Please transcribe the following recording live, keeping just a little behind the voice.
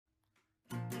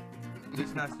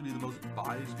This has to be the most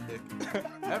biased pick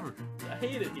ever. I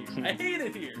hate it here. I hate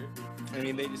it here. I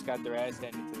mean, they just got their ass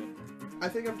handed to them. I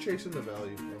think I'm chasing the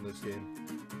value on this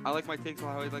game. I like my takes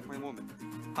while I like my woman.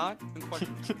 Hot and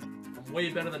questionable. I'm way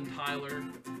better than Tyler.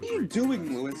 What are you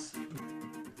doing, Lewis?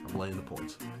 I'm laying the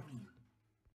points.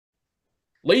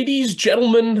 Ladies,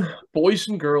 gentlemen, boys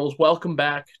and girls, welcome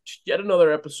back to yet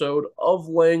another episode of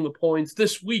Laying the Points.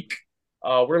 This week,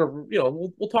 we're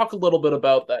gonna, we'll talk a little bit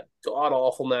about that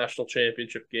god-awful national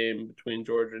championship game between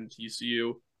Georgia and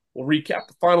TCU. We'll recap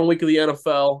the final week of the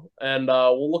NFL, and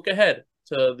we'll look ahead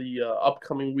to the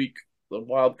upcoming week, the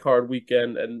wild card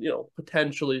weekend, and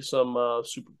potentially some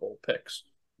Super Bowl picks.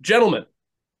 Gentlemen,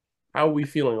 how are we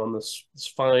feeling on this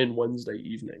fine Wednesday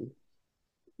evening?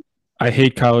 I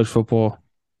hate college football.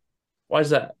 Why is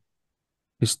that?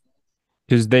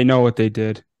 Because they know what they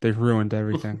did. They ruined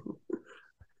everything.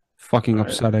 Fucking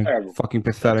upsetting. Terrible. Fucking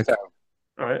pathetic.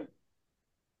 All right.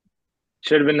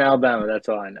 Should have been Alabama. That's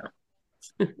all I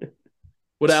know.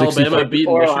 Would Alabama have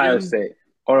beaten or Michigan? Ohio State.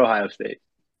 Or Ohio State.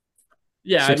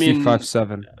 Yeah, I mean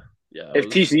 65-7. Yeah. If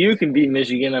TCU can beat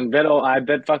Michigan, I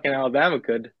bet fucking Alabama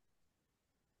could.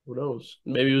 Who knows?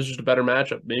 Maybe it was just a better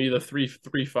matchup. Maybe the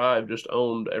 3-5 just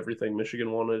owned everything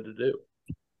Michigan wanted to do.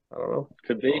 I don't know.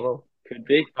 Could be. Could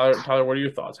be. Tyler, what are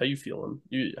your thoughts? How you feeling?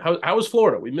 How was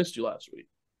Florida? We missed you last week.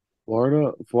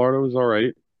 Florida was all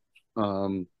right.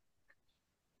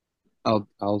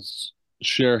 I'll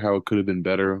share how it could have been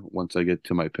better once I get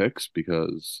to my picks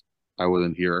because I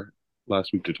wasn't here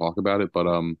last week to talk about it. But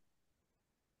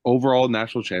overall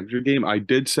national championship game, I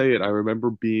did say it. I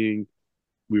remember we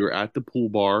were at the pool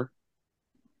bar,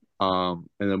 and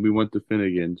then we went to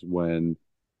Finnegan's when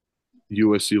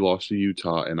USC lost to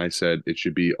Utah, and I said it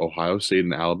should be Ohio State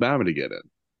and Alabama to get in.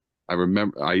 I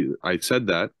remember I said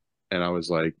that, and I was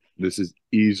like, this is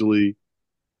easily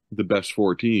the best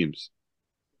four teams.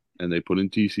 And they put in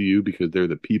TCU because they're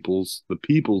the people's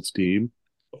team,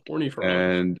 Horny for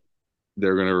and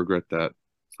they're gonna regret that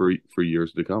for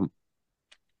years to come.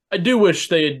 I do wish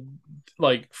they had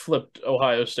flipped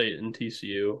Ohio State and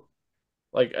TCU.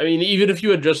 I mean, even if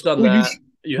you had just done that.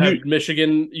 You have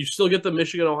Michigan. You still get the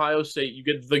Michigan-Ohio State. You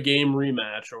get the game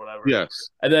rematch or whatever. Yes.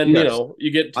 And then, Yes.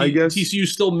 You get I guess TCU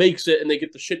still makes it, and they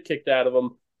get the shit kicked out of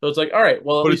them. So it's like, all right,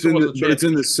 well, at but least it's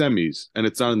in the semis, and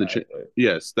it's not in the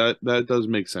yes, that does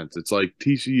make sense. It's like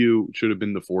TCU should have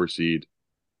been the 4 seed,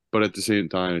 but at the same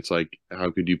time, it's like, how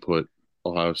could you put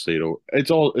Ohio State over? It's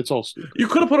all stupid. You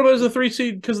could have put them as a 3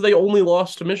 seed because they only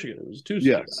lost to Michigan. It was a 2 seed.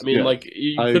 Yes, I mean, yeah.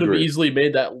 you I could have agree. easily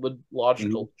made that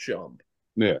logical jump.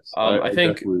 Yes, I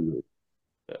think definitely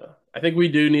agree. I think we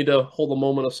do need to hold a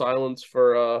moment of silence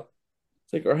for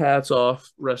take our hats off,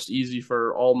 rest easy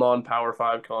for all non-Power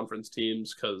 5 conference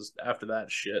teams, because after that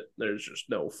shit, there's just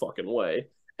no fucking way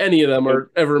any of them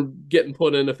are ever getting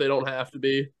put in if they don't have to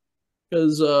be.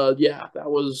 Because that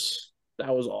was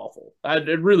awful.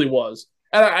 It really was.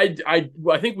 And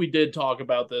I think we did talk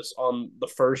about this on the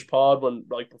first pod when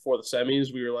before the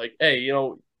semis. We were like, hey,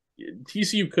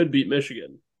 TCU could beat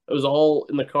Michigan. It was all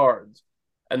in the cards.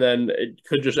 And then it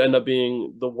could just end up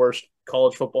being the worst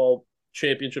college football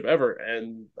championship ever.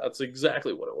 And that's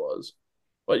exactly what it was.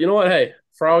 But you know what? Hey,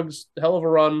 Frogs, hell of a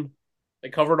run. They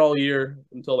covered all year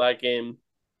until that game.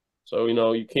 So,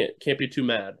 you can't be too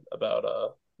mad about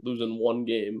losing one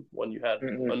game when you had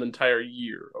an entire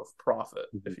year of profit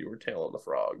if you were tailing the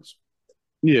Frogs.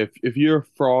 Yeah, if you're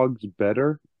Frogs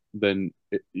better, then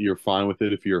you're fine with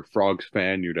it. If you're a Frogs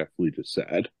fan, you're definitely just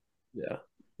sad. Yeah.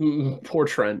 Poor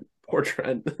Trent.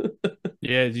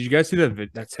 Yeah, did you guys see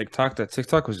that TikTok? That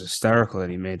TikTok was hysterical that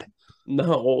he made. No,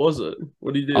 what was it?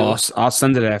 What did he do? I'll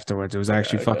send it afterwards. It was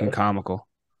actually fucking comical.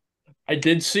 I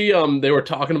did see they were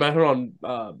talking about it on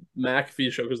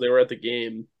McAfee's show because they were at the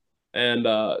game, and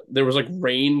there was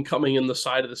rain coming in the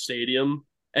side of the stadium,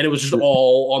 and it was just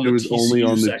all on the TCU only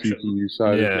on section. the TCU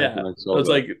side. Yeah. So it's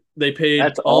like they paid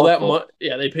all that money.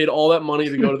 Yeah, they paid all that money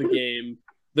to go to the game.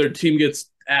 Their team gets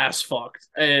ass fucked,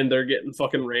 and they're getting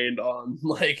fucking rained on.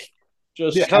 I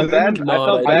felt bad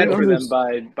for them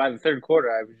by the third quarter.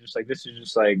 I was just like, this is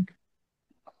just like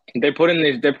they're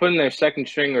putting their second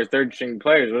string or third string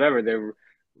players, whatever.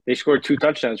 They scored 2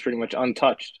 touchdowns pretty much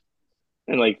untouched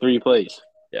in 3 plays.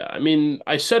 Yeah, I mean,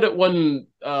 I said it when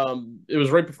it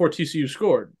was right before TCU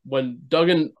scored. When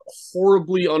Duggan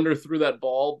horribly underthrew that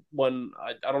ball when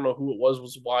I don't know who it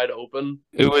was wide open.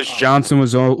 It was Johnson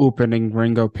was all open and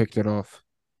Ringo picked it off.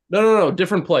 No,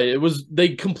 different play. It was they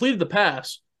completed the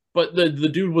pass, but the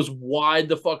dude was wide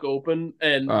the fuck open,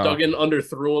 and Duggan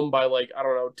underthrew him by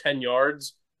 10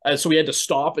 yards. So he had to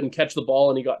stop and catch the ball,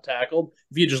 and he got tackled.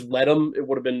 If he had just let him, it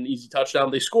would have been an easy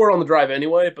touchdown. They scored on the drive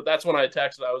anyway, but that's when I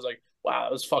texted. I was like, wow,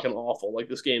 it was fucking awful. Like,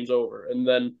 this game's over. And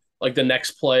then, like, the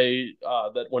next play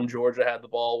that when Georgia had the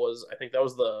ball was, I think that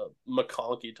was the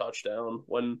McConkey touchdown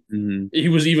when he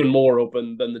was even more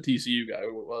open than the TCU guy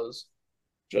was.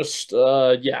 Just,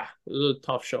 yeah, it was a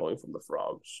tough showing from the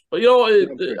Frogs. But,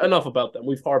 enough about them.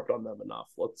 We've harped on them enough.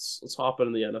 Let's hop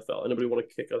into the NFL. Anybody want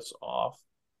to kick us off?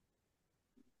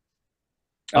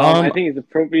 I think it's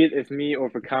appropriate if me or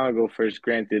Pecano go first.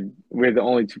 Granted, we're the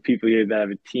only two people here that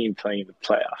have a team playing in the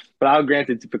playoffs. But I'll grant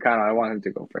it to Pecano. I want him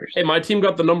to go first. Hey, my team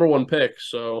got the number 1 pick,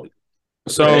 so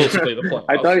basically the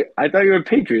playoffs. I thought you were a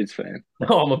Patriots fan.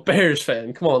 No, I'm a Bears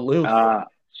fan. Come on, Lou.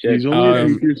 He's only a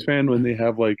Patriots fan when they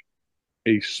have like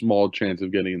a small chance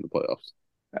of getting in the playoffs.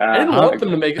 I didn't want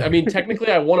them to make it. I mean,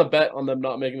 technically, I want to bet on them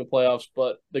not making the playoffs,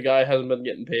 but the guy hasn't been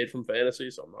getting paid from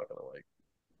fantasy, so I'm not gonna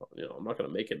I'm not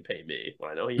gonna make him pay me when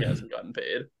I know he hasn't gotten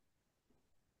paid.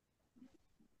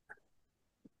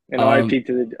 And RIP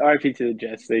to the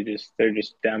Jets. They're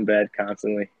just down bad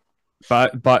constantly.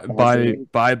 Bye Mike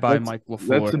LaFleur.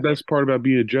 That's the best part about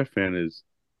being a Jet fan is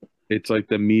it's like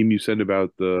the meme you sent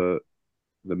about the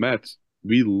Mets.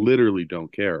 We literally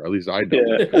don't care. At least I don't.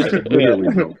 Yeah. I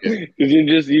literally don't care.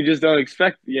 Because you just don't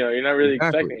expect. You're not really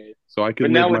expecting it. So I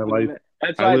can live my life.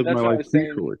 I live my life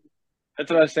peacefully. That's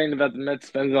what I was saying about the Mets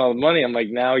spending all the money. I'm like,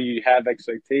 now you have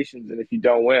expectations, and if you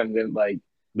don't win, then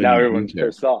now everyone's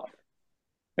pissed off.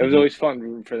 It was always fun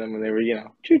rooting for them when they were,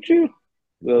 choo choo,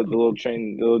 the little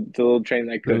train, the little train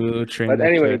that could. But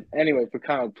anyway,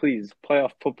 Pecano, please,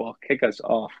 playoff football, kick us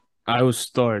off. I will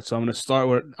start. So I'm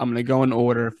going to go in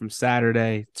order from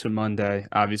Saturday to Monday.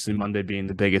 Obviously, Monday being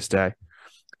the biggest day.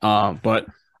 But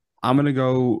I'm going to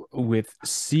go with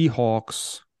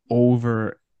Seahawks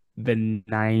over the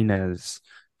Niners,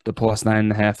 the plus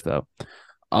 9.5, though.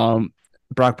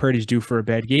 Brock Purdy's due for a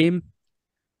bad game.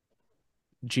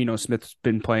 Geno Smith's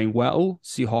been playing well.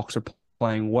 Seahawks are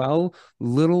playing well.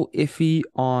 Little iffy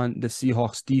on the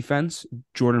Seahawks defense.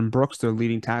 Jordan Brooks, their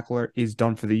leading tackler, is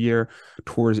done for the year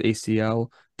towards ACL.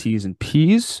 T's and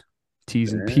P's.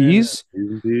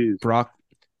 Brock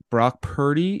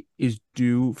Purdy is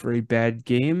due for a bad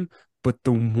game, but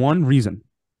the one reason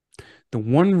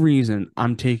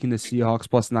I'm taking the Seahawks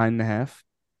plus 9.5,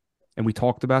 and we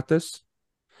talked about this,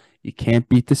 you can't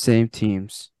beat the same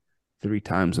teams 3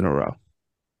 times in a row.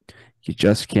 You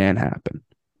just can't happen.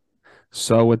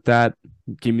 So with that,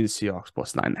 give me the Seahawks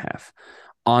plus 9.5.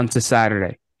 On to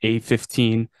Saturday,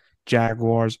 8:15,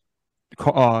 Jaguars,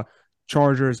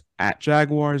 Chargers at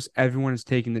Jaguars. Everyone is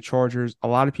taking the Chargers. A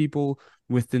lot of people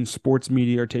within sports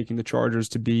media are taking the Chargers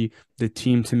to be the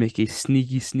team to make a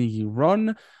sneaky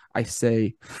run. I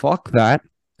say, fuck that.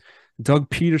 Doug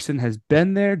Peterson has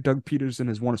been there. Doug Peterson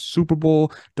has won a Super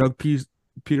Bowl.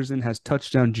 Peterson has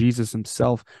touchdown Jesus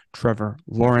himself, Trevor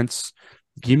Lawrence.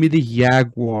 Give me the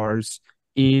Jaguars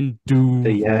in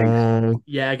Duval.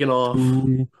 Yagging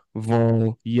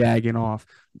off.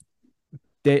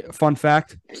 Fun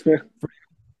fact,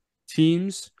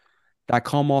 teams that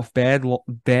come off bad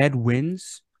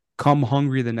wins come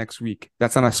hungry the next week.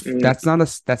 That's not a stat,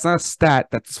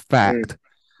 that's fact.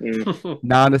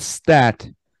 Not a stat.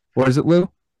 What is it, Lou?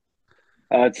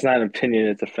 It's not an opinion,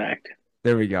 it's a fact.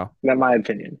 There we go. Not my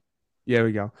opinion. There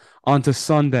we go. On to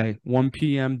Sunday, 1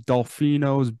 p.m.,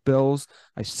 Dolphinos, Bills.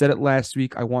 I said it last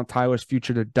week. I want Tyler's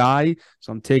future to die,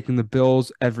 so I'm taking the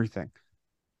Bills, everything.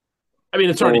 I mean,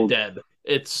 it's already dead.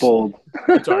 It's bold.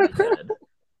 It's already dead.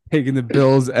 Taking the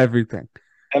Bills, everything.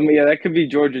 I mean, yeah, that could be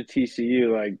Georgia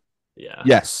TCU. Yeah.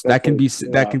 Yes, that can be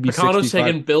 65. Pecano's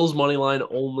taking Bills money line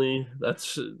only.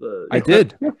 That's the. I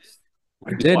did. Well,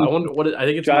 I wonder what I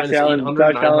think it's Josh Allen.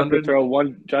 Josh Allen would throw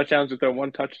one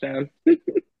touchdown.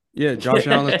 Yeah, Josh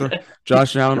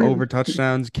Allen over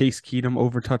touchdowns. Case Keenum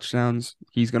over touchdowns.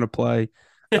 He's gonna play.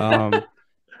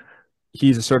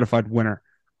 He's a certified winner.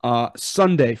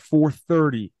 Sunday,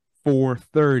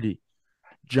 4:30.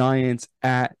 Giants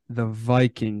at the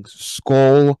Vikings.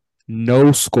 Skull,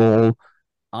 no skull.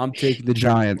 I'm taking the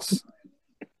Giants.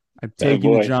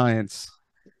 The Giants.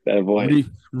 That boy.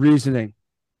 Reasoning.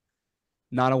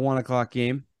 Not a 1 o'clock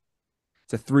game.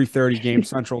 It's a 3:30 game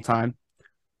Central Time.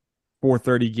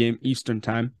 4:30 game Eastern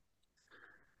Time.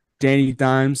 Danny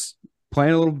Dimes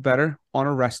playing a little bit better on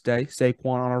a rest day.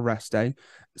 Saquon on a rest day.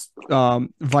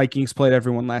 Vikings played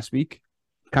everyone last week.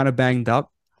 Kind of banged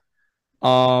up.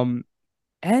 And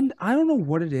I don't know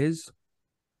what it is.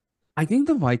 I think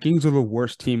the Vikings are the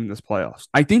worst team in this playoffs.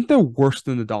 I think they're worse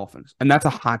than the Dolphins. And that's a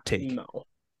hot take.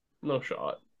 No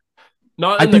shot.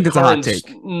 Not I in think the it's a hot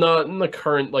take. Not in the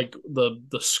current, like the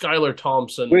Skylar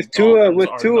Thompson. With Tua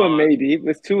maybe.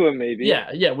 With Tua maybe.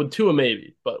 Yeah, with Tua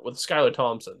maybe. But with Skylar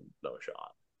Thompson, no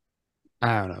shot.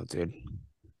 I don't know, dude.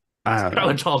 I don't know.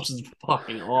 Skylar Thompson's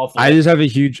fucking awful. I just have a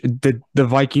huge the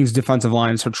Vikings defensive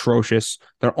line is atrocious.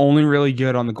 They're only really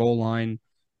good on the goal line.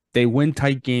 They win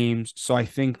tight games, so I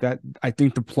think the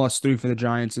 +3 for the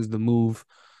Giants is the move.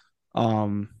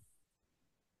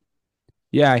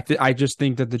 Yeah, I just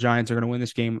think that the Giants are going to win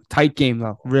this game. Tight game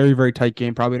though, very very tight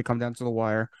game. Probably going to come down to the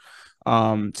wire.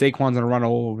 Saquon's going to run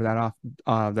all over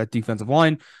that defensive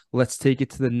line. Let's take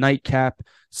it to the nightcap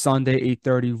Sunday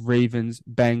 8:30 Ravens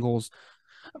Bengals.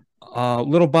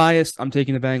 Little biased. I'm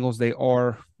taking the Bengals. They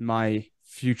are my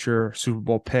future Super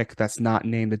Bowl pick. That's not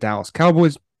named the Dallas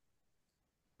Cowboys.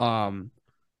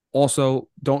 Also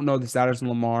don't know the status of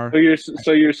Lamar.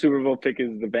 So your Super Bowl pick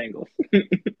is the Bengals.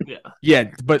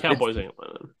 Yeah, but Cowboys ain't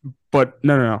winning. But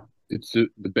no. It's the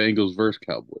Bengals versus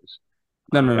Cowboys.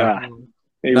 No.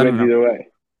 He No, wins no. either way.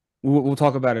 We'll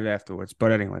talk about it afterwards.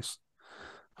 But anyways,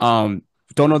 don't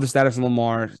know the status of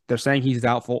Lamar. They're saying he's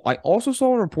doubtful. I also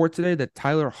saw a report today that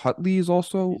Tyler Huntley is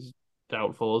also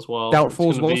Doubtful as well. Doubtful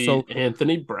It's as gonna well, be so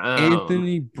Anthony Brown.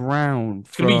 Anthony Brown.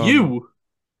 It's gonna be you.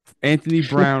 Anthony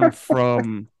Brown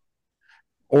from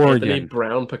Oregon. Anthony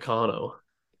Brown Picano.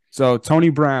 So Tony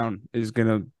Brown is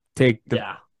gonna take the.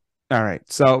 Yeah. All right.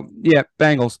 So yeah,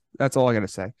 Bengals. That's all I gotta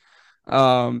say.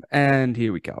 And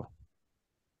here we go.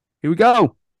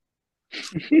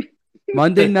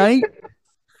 Monday night.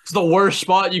 It's the worst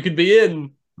spot you could be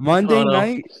in. Monday Oh, no.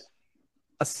 night.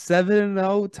 A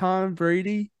 7-0 Tom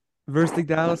Brady versus the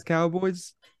Dallas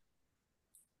Cowboys.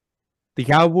 The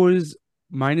Cowboys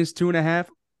 -2.5.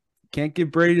 Can't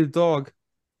give Brady the dog.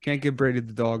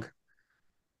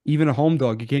 Even a home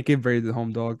dog. You can't give Brady the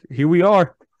home dog. Here we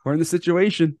are. We're in the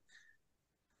situation.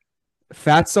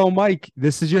 Fatso Mike,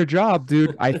 this is your job,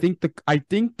 dude. I think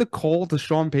the call to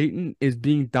Sean Payton is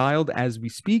being dialed as we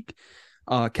speak.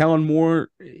 Kellen Moore,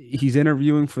 he's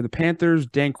interviewing for the Panthers.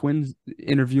 Dan Quinn's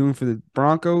interviewing for the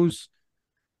Broncos.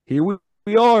 Here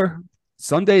we are.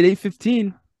 Sunday at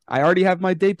 8:15. I already have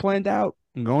my day planned out.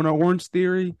 I'm going to Orange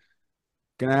Theory.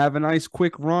 Gonna have a nice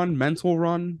quick run, mental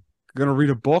run. Gonna read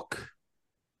a book.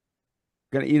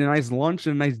 Gonna eat a nice lunch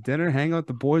and a nice dinner, hang out with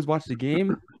the boys, watch the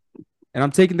game. And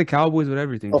I'm taking the Cowboys with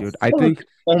everything, dude. I think.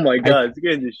 Oh my God, it's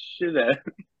getting the shit out.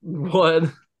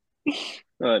 What?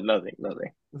 Nothing.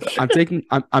 I'm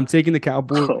taking the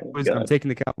Cowboys. Oh, God. I'm taking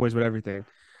the Cowboys with everything.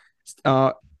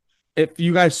 If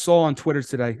you guys saw on Twitter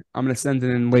today, I'm gonna send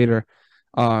it in later.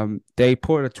 They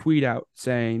put a tweet out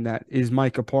saying that is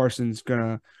Micah Parsons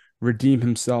gonna redeem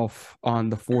himself on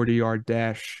the 40-yard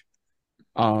dash.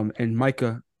 And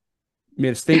Micah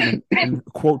made a statement and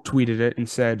quote tweeted it and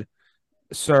said,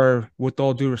 "Sir, with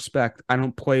all due respect, I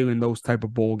don't play in those type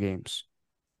of bowl games.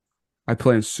 I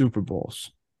play in Super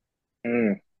Bowls."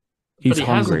 He's But he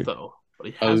hungry. hasn't, though. But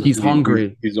he hasn't. He's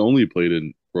hungry. He's only played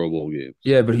in Pro Bowl games.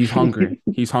 Yeah, but he's hungry.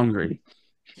 He's hungry.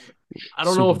 I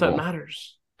don't know if Super that Bowl.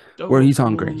 matters. Where he's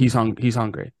hungry. He's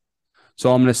hungry.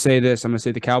 So I'm gonna say this. I'm gonna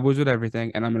say the Cowboys with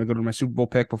everything, and I'm gonna go to my Super Bowl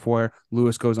pick before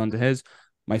Lewis goes on to his.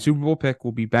 My Super Bowl pick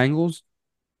will be Bengals.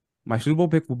 My Super Bowl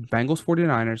pick will be Bengals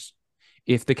 49ers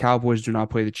if the Cowboys do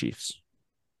not play the Chiefs.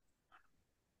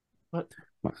 What?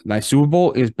 My Super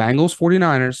Bowl is Bengals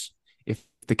 49ers if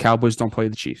the Cowboys don't play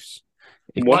the Chiefs.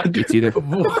 What? It's either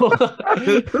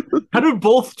How do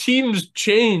both teams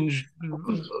change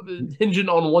hinging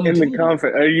on one In team? the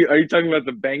conference, are you talking about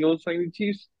the Bengals playing the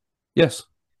Chiefs? yes.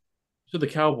 To the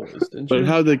Cowboys, didn't But you?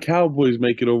 how did the Cowboys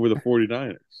make it over the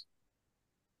 49ers?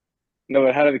 No,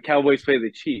 but how do the Cowboys play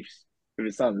the Chiefs if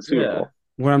it's not in the Super Yeah. Bowl?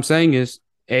 What I'm saying is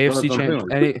AFC Well, that's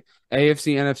what I'm saying.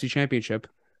 AFC NFC Championship.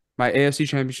 My AFC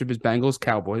Championship is Bengals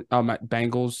Cowboys. My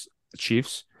Bengals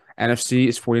Chiefs. NFC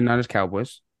is 49ers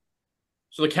Cowboys.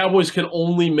 So the Cowboys can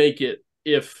only make it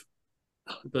if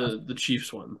the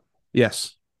Chiefs win.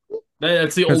 Yes.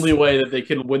 That's the only way that they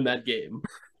can win that game.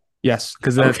 Yes,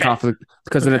 because then it's Okay. conflict.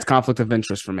 Because then it's conflict of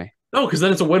interest for me. No, because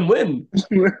then it's a win-win.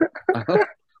 What?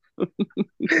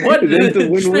 Then it's a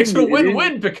It just makes it a win-win,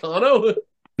 win-win, Picano.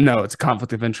 No, it's a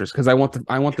conflict of interest because I want the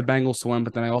Bengals to win,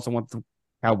 but then I also want the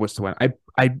Cowboys to win.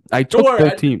 I took worry,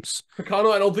 both teams.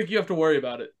 Picano, I don't think you have to worry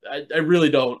about it. I really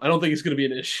don't. I don't think it's going to be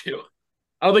an issue.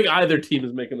 I don't think either team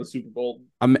is making the Super Bowl.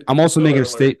 I'm also Spoiler making a alert.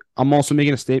 state. I'm also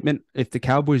making a statement. If the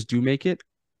Cowboys do make it,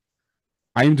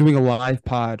 I am doing a live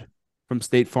pod from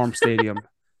State Farm Stadium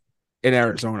in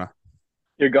Arizona.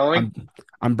 You're going?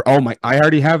 I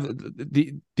already have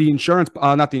the insurance,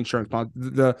 not the insurance bond,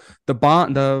 the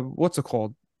bond, what's it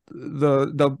called?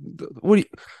 The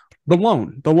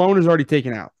loan. The loan is already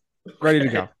taken out. Ready to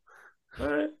go. All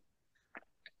right.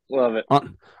 Love it.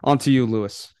 On to you,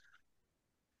 Lewis.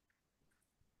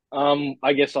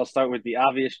 I guess I'll start with the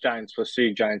obvious Giants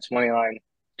 +3, Giants money line.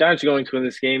 Giants are going to win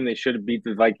this game. They should have beat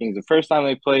the Vikings the first time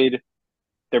they played.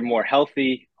 they're more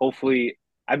healthy. Hopefully,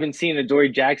 I've been seeing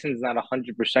Adoree Jackson's not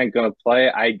 100% going to play.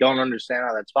 I don't understand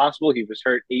how that's possible. He was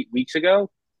hurt 8 weeks ago.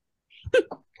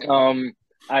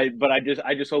 I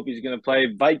just hope he's going to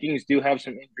play. Vikings do have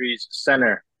some injuries.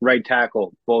 Center, right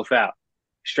tackle, both out.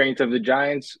 Strength of the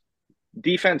Giants,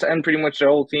 defense, and pretty much their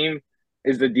whole team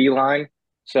is the D line.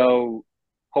 So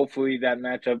hopefully that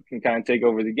matchup can kind of take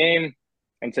over the game,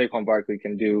 and Saquon Barkley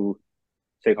can do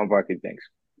Saquon Barkley things.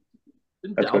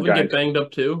 Did Dalvin get banged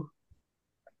up too?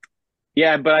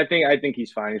 Yeah, but I think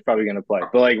he's fine. He's probably going to play.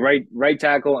 But like right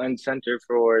tackle and center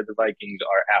for the Vikings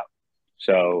are out.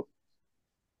 So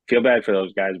feel bad for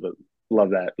those guys, but love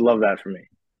that for me.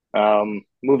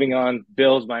 Moving on,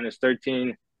 Bills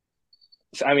 -13.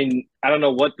 I mean, I don't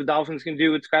know what the Dolphins can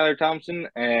do with Skylar Thompson,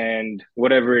 and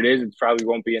whatever it is, it probably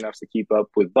won't be enough to keep up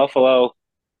with Buffalo.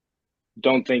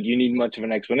 Don't think you need much of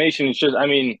an explanation. It's just, I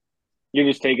mean, you're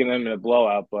just taking them in a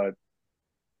blowout, but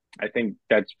I think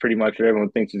that's pretty much what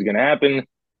everyone thinks is going to happen.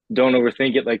 Don't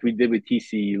overthink it like we did with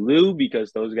TCU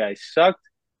because those guys sucked.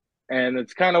 And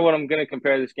that's kind of what I'm going to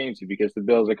compare this game to because the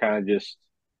Bills are kind of just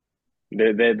they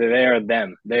are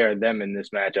them. They are them in this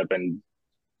matchup, and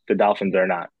the Dolphins are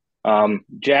not.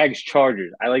 Jags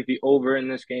Chargers. I like the over in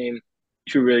this game.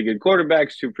 Two really good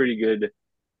quarterbacks, two pretty good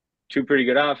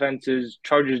offenses.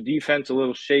 Chargers defense a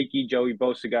little shaky. Joey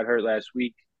Bosa got hurt last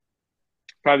week.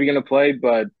 Probably going to play,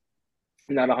 but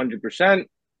not 100%.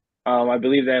 I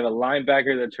believe they have a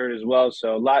linebacker that's hurt as well,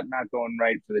 so a lot not going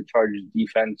right for the Chargers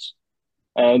defense.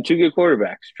 Two good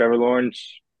quarterbacks, Trevor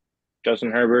Lawrence,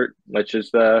 Justin Herbert. Let's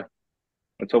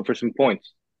hope for some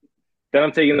points. Then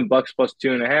I'm taking the Bucks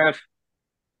 +2.5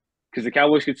 because the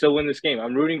Cowboys could still win this game.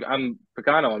 I'm rooting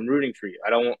for you. I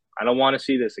don't want to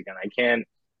see this again. I can't.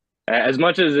 As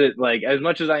much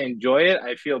as I enjoy it,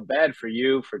 I feel bad for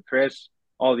you, for Chris,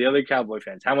 all the other Cowboy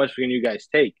fans. How much can you guys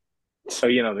take? So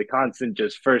the constant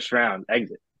just first game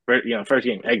exit.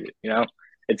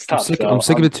 It's tough. I'm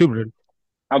sick of it too, dude.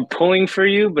 I'm pulling for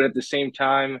you, but at the same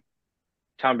time,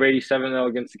 Tom Brady 7-0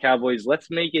 against the Cowboys. Let's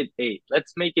make it 8.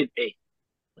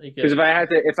 Because if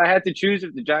I had to choose,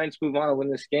 if the Giants move on and win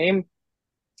this game,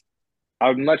 I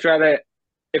would much rather,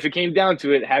 if it came down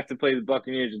to it, have to play the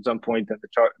Buccaneers at some point than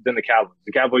the Cowboys.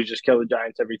 The Cowboys just kill the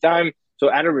Giants every time.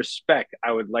 So out of respect,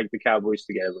 I would like the Cowboys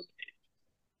to get eliminated.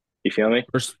 You feel me?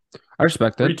 I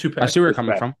respect it. I see where you're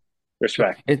coming from.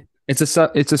 Respect. It's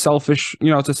a selfish.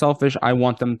 I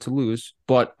want them to lose,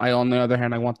 but on the other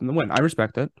hand, I want them to win. I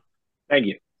respect it. Thank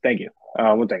you.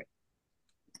 One thing.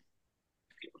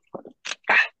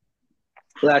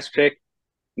 Last pick,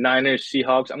 Niners,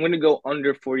 Seahawks. I'm going to go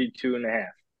under 42.5.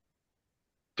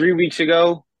 3 weeks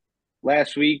ago,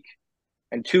 last week,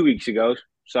 and 2 weeks ago.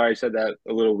 Sorry, I said that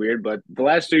a little weird, but the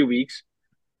last 3 weeks,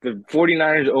 the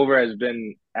 49ers over has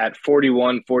been at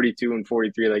 41, 42, and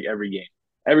 43 like every game.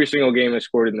 Every single game is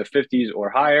scored in the 50s or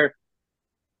higher.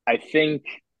 I think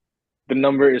the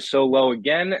number is so low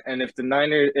again, and if the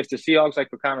Seahawks, like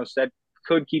Picano said,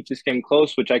 could keep this game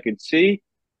close, which I could see,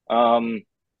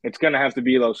 it's going to have to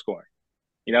be low scoring.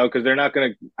 Because they're not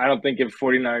going to – I don't think if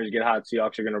 49ers get hot,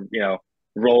 Seahawks are going to,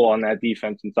 roll on that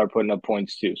defense and start putting up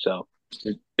points too. So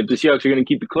if the Seahawks are going to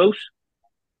keep it close,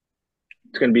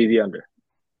 it's going to be the under.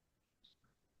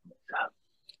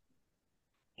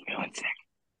 Give me 1 second.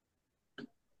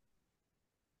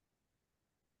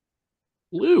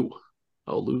 Lou.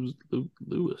 Oh,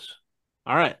 Lewis.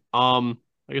 All right. I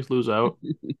guess Lou's out. Do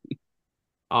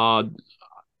I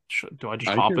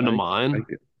just hop into mine?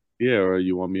 Yeah, or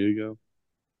you want me to go?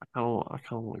 I kind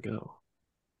of want to go.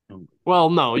 Well,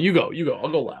 no, you go. I'll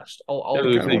go last.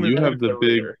 You have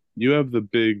the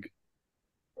big.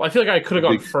 Well, I feel like I could have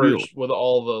gone first with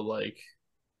all the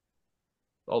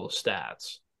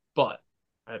stats, but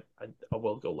I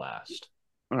will go last.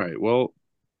 All right. Well,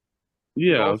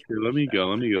 yeah. Okay. Let me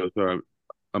go. Sorry,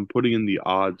 I'm putting in the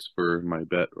odds for my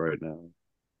bet right now.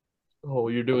 Oh,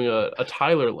 you're doing a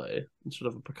Tyler lay instead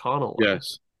of a Picano lay.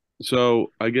 Yes.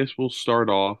 So I guess we'll start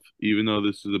off, even though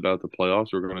this is about the playoffs,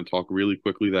 we're going to talk really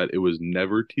quickly that it was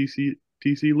never TC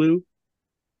Lou.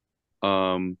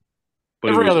 But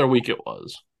every other week it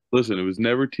was. Listen, it was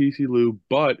never TC Lou,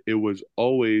 but it was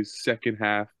always second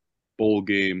half bowl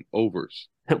game overs.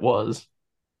 It was.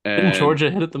 Didn't Georgia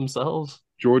hit it themselves?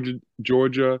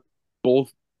 Georgia,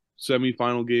 both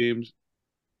semifinal games,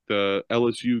 the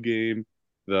LSU game,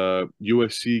 the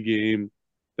USC game,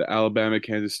 the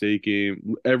Alabama-Kansas State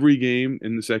game, every game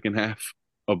in the second half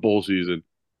of bowl season,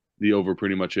 the over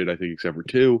pretty much hit, I think, except for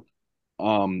 2.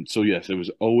 So, yes, it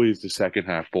was always the second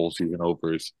half bowl season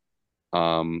overs.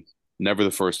 Never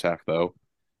the first half, though.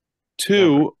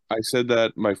 2, I said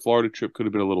that my Florida trip could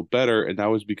have been a little better, and that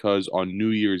was because on New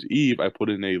Year's Eve, I put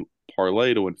in a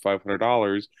parlay to win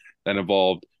 $500 that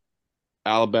involved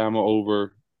Alabama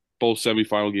over, both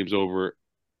semifinal games over,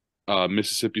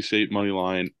 Mississippi State money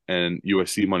line and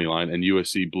USC money line, and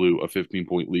USC blew a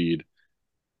 15-point lead.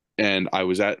 And I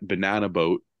was at Banana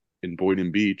Boat in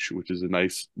Boynton Beach, which is a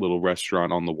nice little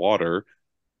restaurant on the water,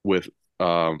 with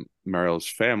Mariel's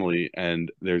family,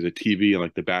 and there's a TV in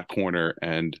like the back corner,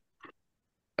 and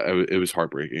it was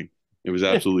heartbreaking. It was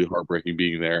absolutely heartbreaking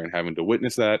being there and having to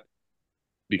witness that,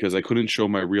 because I couldn't show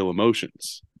my real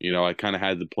emotions. You know, I kind of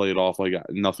had to play it off like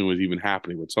nothing was even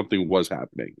happening, but something was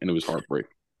happening, and it was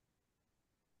heartbreaking.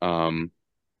 But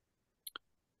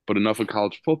enough of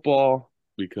college football,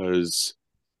 because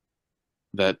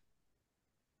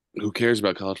who cares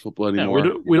about college football anymore?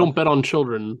 Yeah, we don't bet on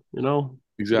children, you know.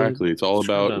 Exactly. It's all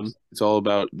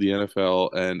about the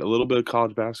NFL and a little bit of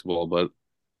college basketball, but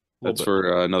that's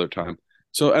for another time.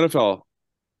 So NFL,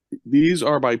 these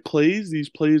are by plays. These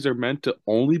plays are meant to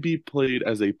only be played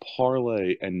as a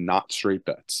parlay and not straight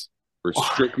bets. We're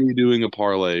strictly doing a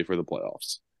parlay for the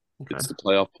playoffs. Okay. It's the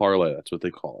playoff parlay. That's what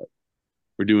they call it.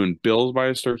 We're doing Bills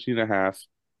minus 13.5.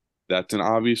 That's an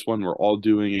obvious one. We're all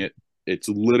doing it. It's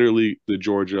literally the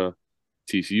Georgia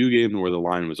TCU game where the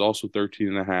line was also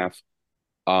 13.5.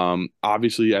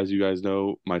 Obviously, as you guys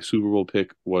know, my Super Bowl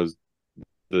pick was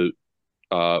the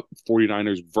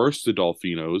 49ers versus the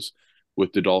Dolphinos,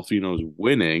 with the Dolphinos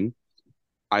winning.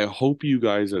 I hope you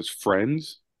guys as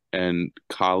friends and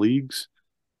colleagues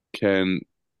can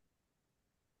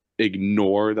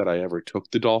ignore that I ever took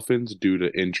the Dolphins due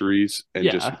to injuries and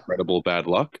just incredible bad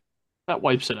luck. That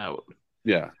wipes it out.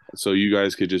 Yeah. So you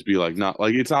guys could just be like,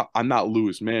 I'm not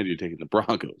Louis Mandiu taking the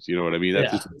Broncos. You know what I mean?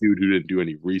 That's just a dude who didn't do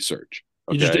any research.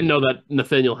 Okay? You just didn't know that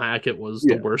Nathaniel Hackett was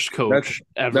the worst coach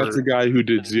ever. That's a guy who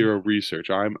did zero research.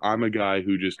 I'm a guy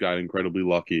who just got incredibly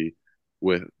lucky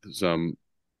with some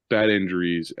bad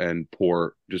injuries and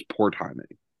poor timing.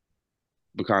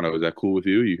 Bacano, is that cool with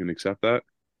you? You can accept that?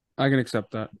 I can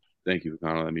accept that. Thank you,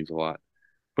 Bacano. That means a lot.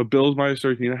 But Bills minus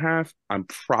 13.5, I'm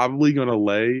probably going to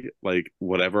lay like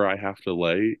whatever I have to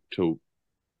lay to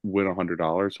win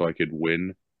 $100 so I could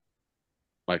win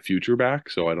my future back,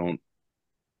 so I don't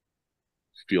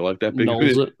feel like that big of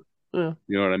it. Yeah.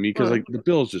 You know what I mean? Because like the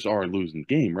Bills just are losing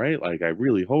the game, right? Like I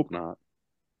really hope not.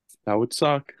 That would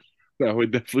suck. That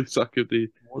would definitely suck if they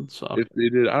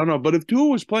did. I don't know. But if Tua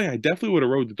was playing, I definitely would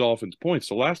have rode the Dolphins points.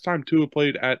 The last time Tua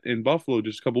played in Buffalo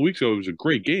just a couple weeks ago, it was a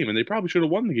great game, and they probably should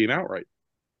have won the game outright.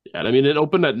 Yeah, I mean, it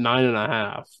opened at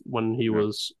 9.5 when he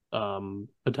was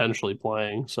potentially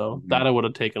playing. So that I would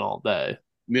have taken all day.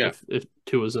 Yeah, if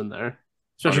Tua's in there,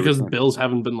 especially because the Bills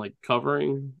haven't been like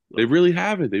covering. They really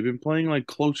haven't. They've been playing like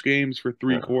close games for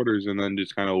 3 quarters and then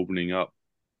just kind of opening up.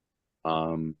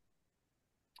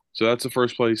 So that's the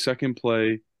first play. Second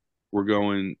play, we're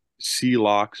going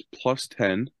C-Locks plus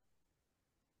 10.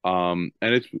 And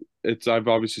it's I've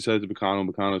obviously said it to Bacano.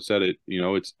 Bacano said it. You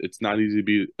know, it's not easy to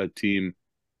beat a team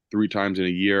 3 times in a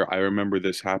year. I remember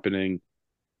this happening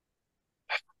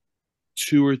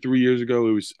 2 or 3 years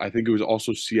ago. I think it was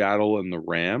also Seattle and the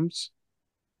Rams,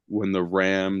 when the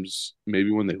Rams, maybe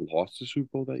when they lost the Super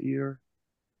Bowl that year,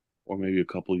 or maybe a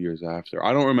couple of years after.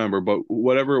 I don't remember, but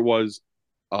whatever it was,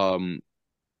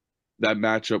 that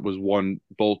matchup was won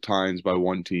both times by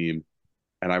one team.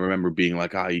 And I remember being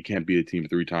like, you can't beat a team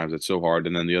 3 times. That's so hard.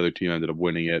 And then the other team ended up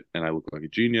winning it, and I looked like a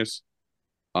genius.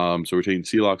 So we're taking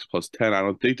Seahawks plus 10. I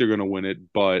don't think they're going to win it,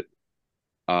 but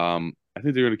I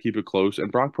think they're going to keep it close.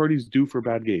 And Brock Purdy's due for a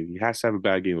bad game. He has to have a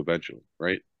bad game eventually,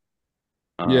 right?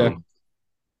 Yeah.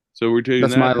 So we're taking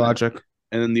that's my logic.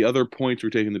 And then the other points, we're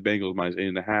taking the Bengals minus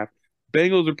 8.5.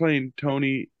 Bengals are playing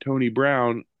Tony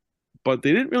Brown, but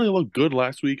they didn't really look good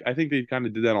last week. I think they kind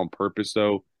of did that on purpose,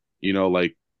 though. You know,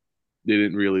 like they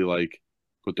didn't really like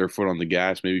put their foot on the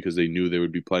gas, maybe because they knew they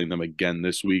would be playing them again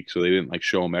this week, so they didn't like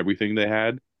show them everything they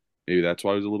had. Maybe that's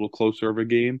why it was a little closer of a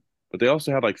game. But they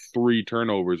also had like 3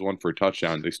 turnovers, 1 for a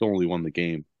touchdown. They still only won the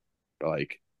game. But,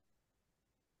 like,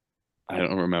 I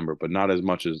don't remember, but not as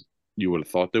much as you would have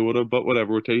thought they would have. But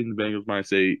whatever, we're taking the Bengals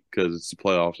minus 8 because it's the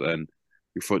playoffs and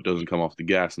your foot doesn't come off the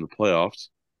gas in the playoffs.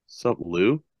 What's up,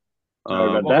 Lou?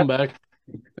 Welcome back.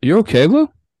 Are you okay, Lou?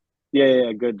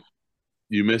 Yeah, good.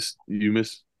 You missed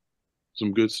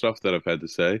some good stuff that I've had to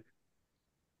say.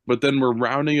 But then we're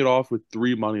rounding it off with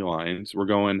 3 money lines. We're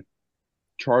going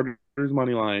Chargers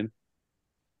money line,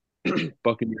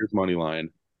 Buccaneers money line,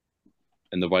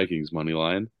 and the Vikings money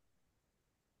line.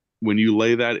 When you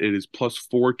lay that, it is plus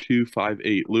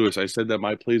 4,258. Lewis, I said that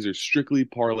my plays are strictly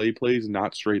parlay plays,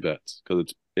 not straight bets,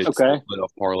 because it's okay. A playoff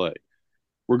parlay.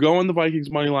 We're going the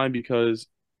Vikings money line because,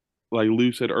 like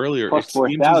Lou said earlier, plus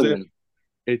 4,000.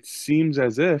 It seems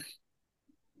as if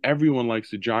everyone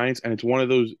likes the Giants, and it's one of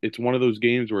those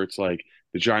games where it's like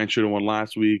the Giants should have won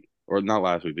last week, or not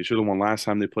last week. They should have won last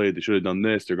time they played. They should have done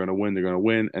this. They're going to win. They're going to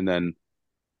win, and then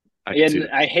And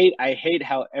I hate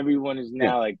how everyone is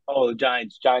now like, oh, the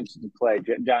Giants to play.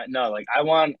 No, like I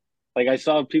want, like I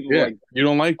saw people like you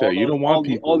don't like that. You don't want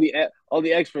people. All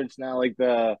the experts now, like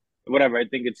the whatever. I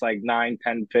think it's like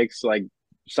 9-10 picks, like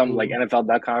some like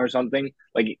NFL.com or something.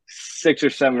 Like 6 or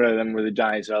 7 of them were the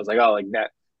Giants. So I was like, oh, like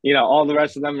that. All the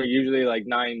rest of them are usually like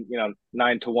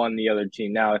 9-1 the other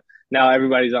team. Now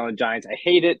everybody's on the Giants. I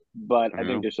hate it, but I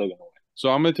think they're still gonna win. So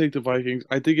I'm going to take the Vikings.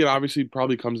 I think it obviously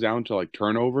probably comes down to like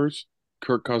turnovers.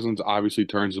 Kirk Cousins obviously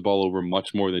turns the ball over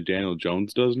much more than Daniel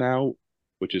Jones does now,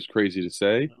 which is crazy to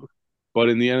say. But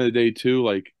in the end of the day, too,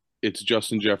 like it's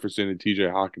Justin Jefferson and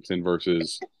TJ Hawkinson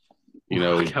versus,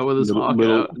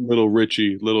 little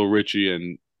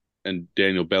Richie and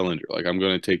Daniel Bellinger. Like I'm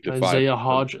going to take the Isaiah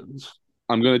Hodgins.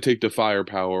 I'm going to take the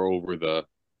firepower over the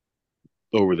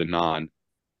non.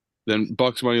 Then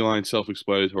Bucks money line,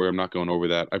 self-explanatory. I'm not going over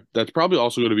that. That's probably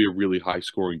also going to be a really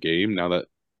high-scoring game now that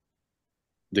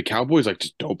the Cowboys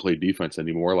just don't play defense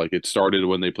anymore. Like it started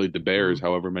when they played the Bears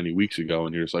however many weeks ago,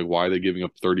 and you're just like, why are they giving up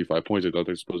 35 points? I thought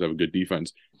they're supposed to have a good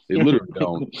defense. They literally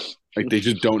don't. Like they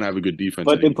just don't have a good defense.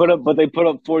 But they put up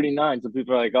 49, so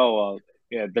people are like, oh well,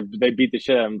 yeah, they beat the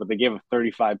shit out of them, but they gave up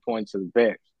 35 points to the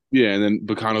Bears. Yeah, and then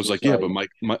Bacano's like, yeah, but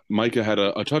Micah had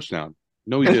a touchdown.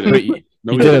 No, he didn't.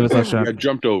 He did have a touchdown. He got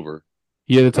jumped over.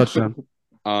 He had a touchdown.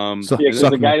 Because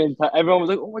the guy didn't. Everyone was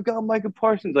like, "Oh my god, Micah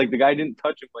Parsons!" Like the guy didn't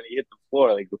touch him when he hit the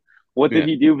floor. Like, what did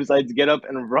he do besides get up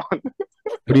and run?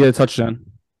 But he had a touchdown.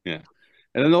 Yeah,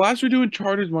 and then the last we're doing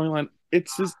Chargers money line.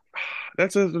 It's just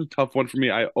that's a tough one for me.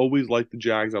 I always liked the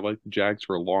Jags. I've liked the Jags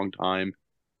for a long time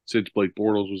since Blake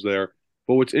Bortles was there.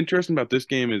 But what's interesting about this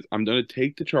game is I'm going to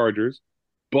take the Chargers,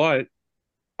 but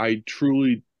I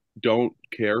truly don't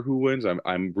care who wins.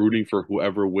 I'm rooting for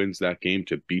whoever wins that game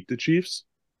to beat the Chiefs.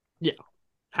 Yeah.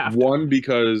 One,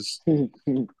 because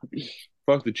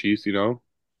fuck the Chiefs,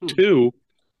 2,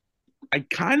 I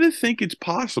kind of think it's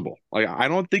possible. Like I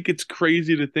don't think it's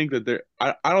crazy to think that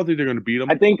I don't think they're going to beat them.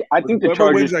 I think the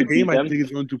Chargers wins that game. I think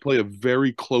it's going to play a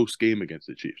very close game against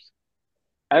the Chiefs.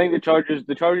 I think the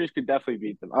Chargers could definitely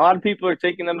beat them. A lot of people are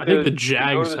taking them. I think the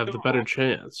Jags have the better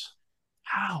chance.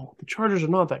 How? The Chargers are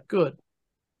not that good.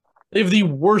 They have the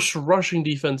worst rushing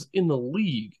defense in the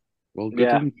league. Well, good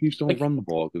thing the Chiefs don't run the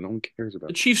ball because no one cares about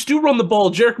it. The Chiefs do run the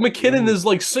ball. Jerick McKinnon is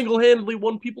single-handedly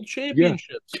won people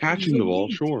championships. Catching the ball,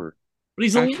 sure. But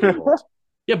he's elite.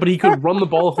 Yeah, but he could run the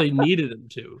ball if they needed him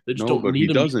to. They just don't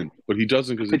need him. But he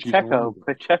doesn't because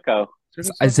Pacheco.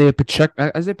 Isaiah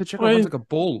Pacheco runs like a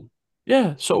bull.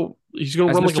 Yeah, so he's going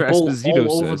to run like a bull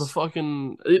all over the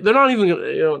fucking. They're not even going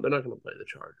to. They're not going to play the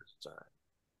Chargers. It's all right.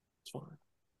 It's fine.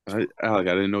 Alec,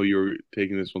 I didn't know you were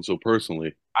taking this one so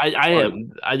personally. I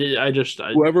am.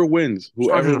 Whoever wins,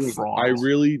 I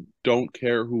really don't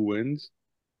care who wins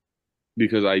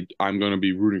because I'm going to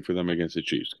be rooting for them against the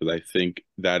Chiefs because I think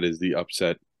that is the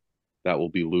upset that will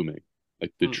be looming,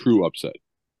 like the true upset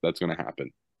that's going to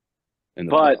happen in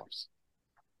the playoffs.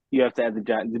 You have to add the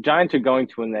Giants. The Giants are going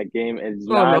to win that game. It's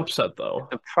not an upset though.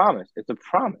 It's a promise. It's a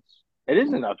promise. It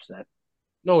is an upset.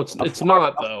 No, it's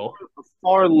not though. A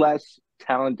far less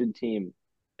talented team.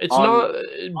 It's not,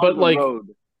 but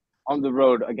on the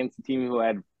road against a team who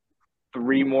had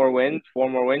 4 more wins.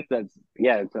 That's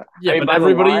but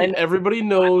everybody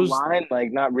knows. Line,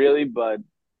 not really, but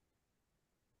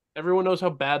everyone knows how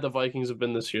bad the Vikings have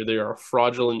been this year. They are a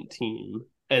fraudulent team,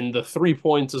 and the 3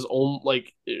 points is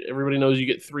everybody knows you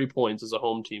get 3 points as a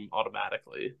home team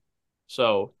automatically.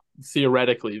 So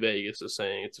theoretically, Vegas is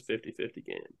saying it's a 50-50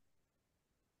 game,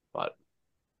 but.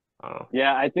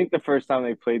 Yeah, I think the first time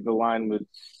they played the line was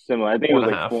similar. I think it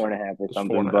was 4.5 or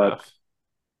something. But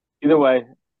either way,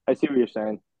 I see what you're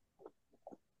saying.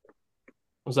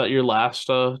 Was that your last,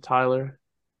 Tyler?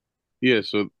 Yeah,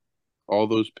 so all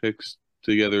those picks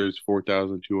together is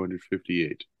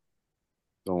 4,258.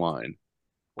 The line.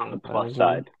 On the plus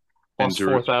side. Plus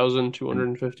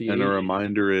 4,258. And a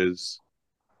reminder is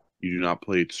you do not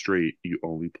play it straight. You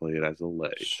only play it as a lay.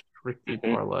 Strictly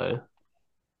parlay.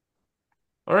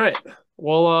 All right.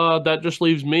 Well, that just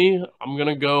leaves me. I'm going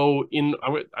to go in.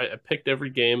 I picked every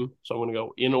game, so I'm going to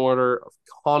go in order of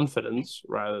confidence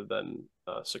rather than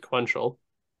sequential.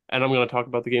 And I'm going to talk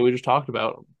about the game we just talked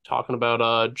about. Talking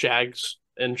about Jags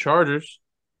and Chargers.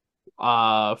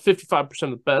 55% of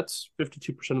the bets,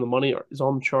 52% of the money is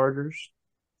on the Chargers.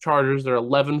 They're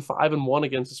 11-5-1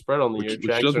 against the spread on the year.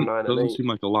 Jags are 9-8. Doesn't seem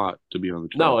like a lot to be on the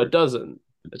Chargers. No, it doesn't.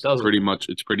 It doesn't.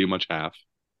 It's pretty much half.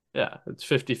 Yeah, it's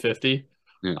 50-50.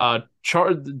 Yeah.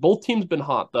 Both teams been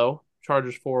hot though.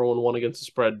 Chargers 4-1 against the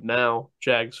spread now.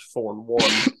 Jags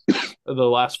 4-1. The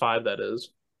last 5, that is.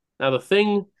 Now, the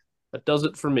thing that does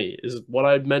it for me is what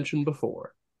I mentioned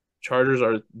before. Chargers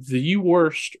are the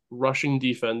worst rushing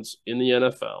defense in the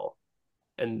NFL.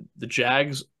 And the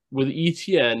Jags with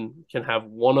ETN can have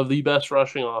one of the best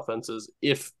rushing offenses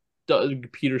if Doug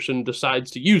Peterson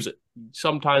decides to use it.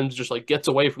 Sometimes just like gets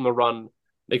away from the run,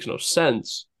 makes no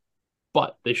sense.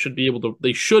 But they should be able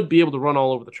to run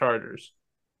all over the Chargers.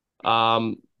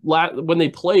 When they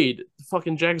played, the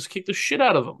fucking Jags kicked the shit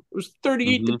out of them. It was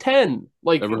 38-10.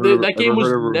 Like that game was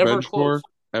never close.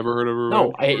 Ever heard of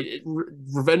revenge? No,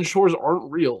 revenge tours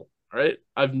aren't real. Right?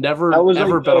 I've never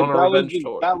ever been on a revenge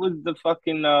tour. That was the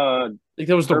fucking I think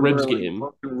that was the Ribs game.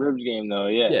 Ribs game though,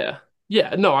 yeah.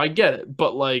 Yeah, no, I get it,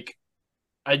 but like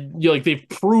they've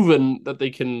proven that they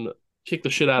can kick the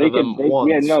shit out of them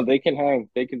once. Yeah, no, they can hang.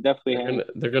 They can definitely hang.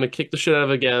 They're gonna kick the shit out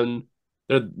of again.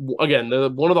 They're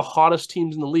one of the hottest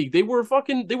teams in the league. They were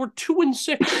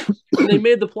 2-6 and they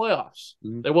made the playoffs.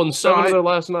 They won 7 of their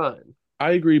last 9.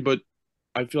 I agree, but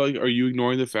I feel like, are you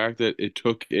ignoring the fact that it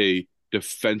took a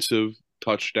defensive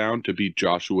touchdown to beat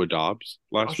Joshua Dobbs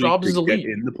last week Dobbs is to get elite.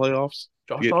 in the playoffs?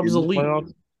 Josh Dobbs is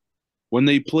elite. When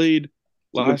they played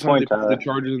last time, the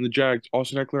Chargers and the Jags,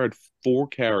 Austin Eckler had 4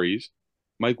 carries.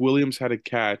 Mike Williams had a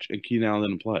catch, and Keenan Allen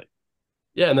didn't play.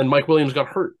 Yeah, and then Mike Williams got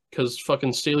hurt because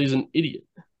fucking Staley's an idiot.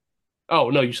 Oh,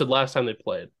 no, you said last time they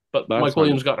played. But Mike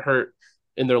Williams got hurt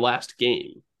in their last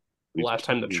game. The last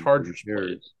time the Chargers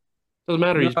played. Doesn't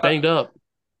matter. He's banged up.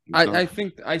 I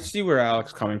think I see where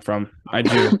Alex coming from. I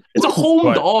do. It's a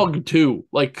home dog too.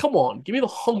 Like, come on, give me the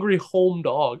hungry home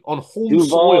dog on home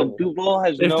soil. Duval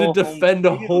has they have to defend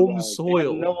a home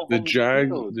soil. The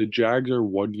Jags are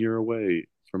 1 year away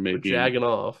from making jagging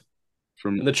off.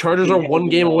 And the Chargers are 1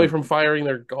 game away from firing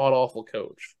their god awful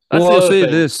coach. That's I'll say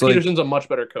this: Peterson's a much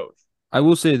better coach. I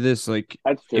will say this: like,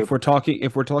 if we're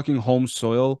talking home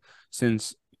soil,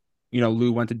 since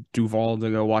Lou went to Duval to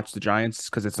go watch the Giants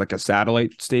because it's like a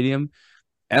satellite stadium.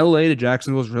 LA to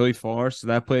Jacksonville is really far, so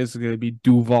that place is going to be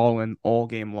Duval and all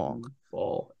game long.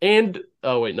 And it's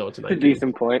a night game.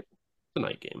 Decent point. It's a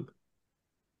night game.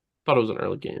 Thought it was an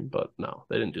early game, but no,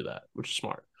 they didn't do that, which is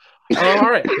smart. All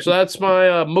right, so that's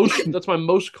my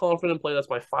most confident play. That's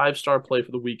my 5-star play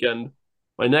for the weekend.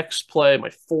 My next play, my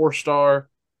 4-star,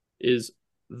 is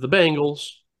the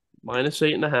Bengals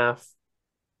 -8.5.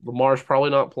 Lamar's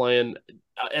probably not playing.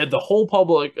 And the whole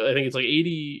public, I think it's like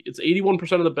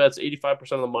 81% of the bets, 85%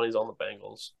 of the money's on the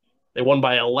Bengals. They won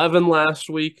by 11 last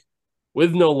week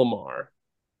with no Lamar.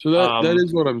 So that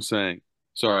is what I'm saying.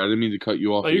 Sorry, I didn't mean to cut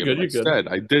you off. Oh, you're good.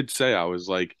 I did say, I was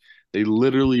like, they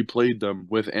literally played them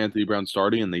with Anthony Brown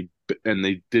starting, and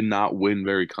they did not win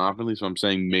very confidently. So I'm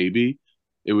saying maybe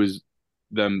it was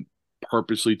them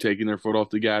purposely taking their foot off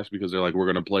the gas because they're like, we're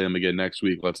going to play them again next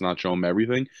week. Let's not show them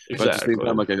everything. Exactly. But at the same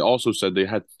time, like I also said, they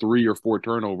had 3 or 4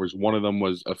 turnovers. One of them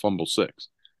was a fumble 6.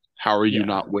 How are you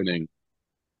not winning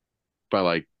by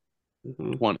like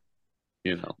 20?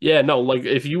 Yeah, no, like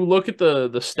if you look at the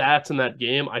stats in that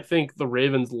game, I think the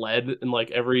Ravens led in like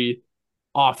every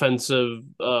offensive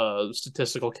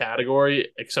statistical category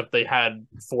except they had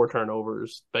 4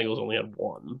 turnovers. Bengals only had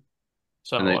 1.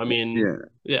 So,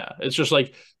 it's just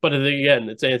like, but again,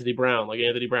 it's Anthony Brown. Like,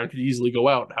 Anthony Brown could easily go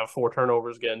out, have 4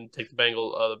 turnovers again, take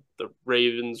the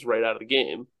Ravens right out of the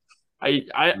game. I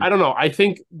don't know. I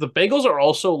think the Bengals are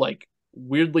also, like,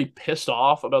 weirdly pissed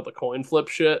off about the coin flip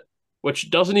shit, which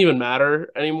doesn't even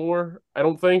matter anymore, I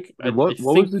don't think. What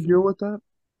was the deal with that?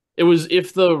 It was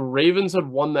if the Ravens had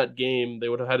won that game, they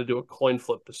would have had to do a coin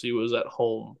flip to see who was at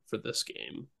home for this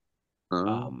game.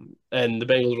 And the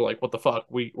Bengals were like, what the fuck?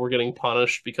 We're getting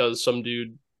punished because some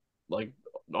dude like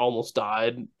almost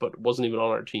died but wasn't even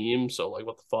on our team, so like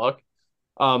what the fuck?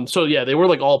 So yeah, they were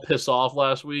like all pissed off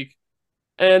last week.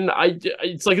 And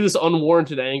it's like this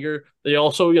unwarranted anger. They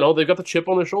also, they've got the chip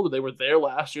on their shoulder. They were there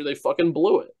last year, they fucking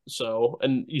blew it. So,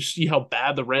 and you see how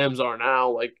bad the Rams are now,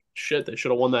 like shit, they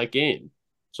should have won that game.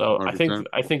 So 100%.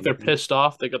 I think they're pissed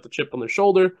off. They got the chip on their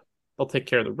shoulder. They'll take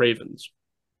care of the Ravens.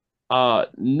 My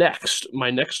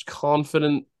next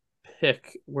confident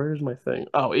pick. Where's my thing?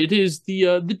 Oh, it is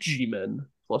the G-Men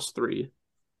 +3.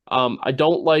 I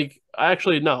don't like.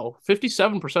 Actually, no.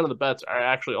 57% of the bets are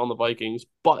actually on the Vikings,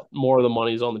 but more of the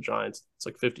money's on the Giants. It's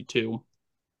like 52.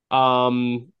 It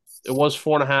was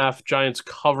 4.5. Giants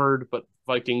covered, but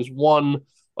Vikings won.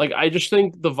 Like, I just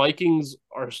think the Vikings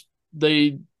are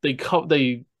they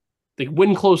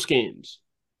win close games.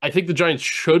 I think the Giants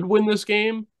should win this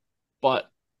game, but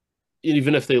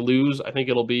even if they lose, I think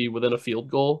it'll be within a field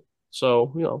goal.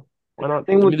 So, why not?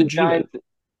 The thing with the Giants,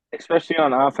 especially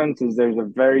on offense, is there's a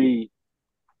very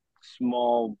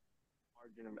small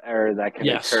margin of error that can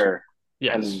Yes. occur.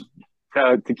 Yes.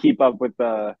 And to keep up with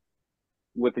the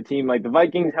team like the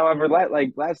Vikings, however,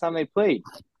 last time they played,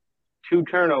 2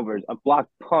 turnovers, a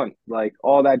blocked punt, like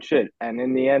all that shit. And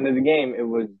in the end of the game, it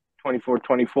was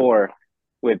 24-24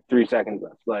 with 3 seconds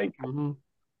left. Like,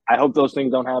 I hope those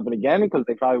things don't happen again because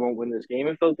they probably won't win this game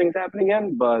if those things happen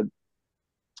again. But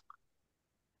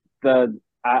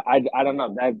I don't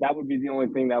know. That would be the only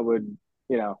thing that would,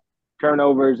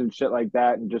 turnovers and shit like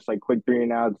that and just like quick 3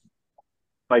 and outs,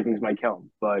 Vikings might kill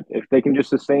them. But if they can just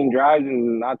sustain drives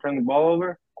and not turn the ball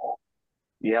over,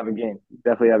 you have a game. You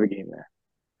definitely have a game there.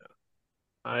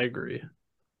 I agree.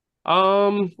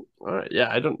 All right,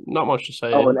 yeah, not much to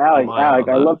say. Oh, and Alec,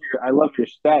 I love your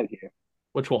stat here.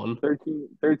 Which one?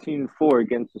 13-4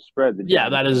 against the spread. Yeah,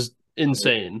 that is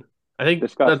insane. I think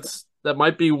that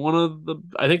might be one of the.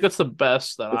 I think that's the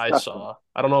best that I saw.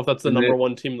 I don't know if that's the number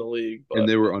 1 team in the league. But... And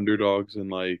they were underdogs in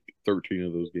like 13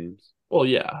 of those games. Well,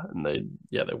 yeah, and they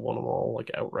won them all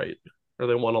like outright, or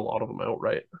they won a lot of them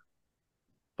outright.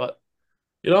 But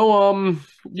yeah,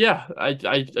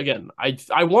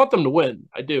 I want them to win.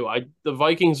 I do. The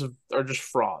Vikings are just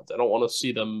frauds. I don't want to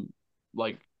see them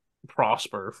like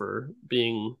prosper for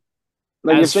being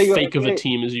as fake of a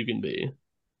team as you can be.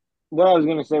 What I was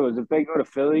gonna say was if they go to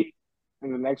Philly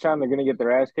in the next round, they're gonna get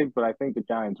their ass kicked. But I think the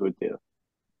Giants would too.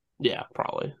 Yeah,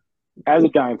 probably. As a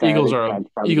Giants fan, Eagles are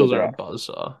a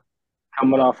buzzsaw.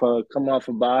 Coming off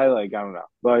a bye, like I don't know,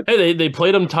 but hey, they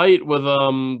played him tight with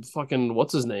fucking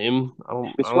what's his name? I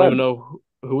don't even know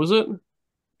who was it.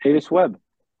 Davis Webb.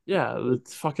 Yeah, the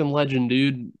fucking legend,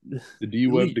 dude. The D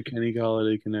Webb to Kenny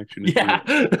Galladay connection. Yeah,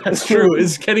 that's true.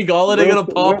 Is Kenny Galladay gonna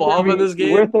pop off in this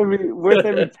game? Worth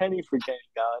every penny for Kenny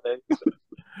Galladay.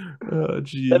 Oh,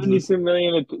 Jesus. 72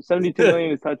 million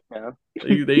a touchdown.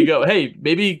 There you go. Hey,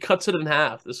 maybe he cuts it in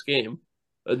half this game.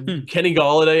 Kenny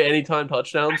Galladay anytime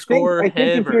touchdown score. I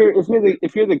think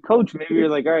if you're the coach, maybe you're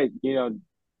like, all right,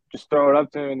 just throw it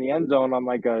up to him in the end zone on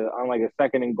like a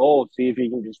 2nd and goal, see if he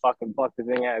can just fucking pluck the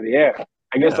thing out of the air.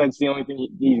 I guess that's the only thing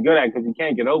he's good at because he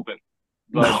can't get open.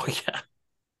 But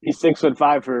he's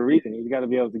 6'5" for a reason. He's got to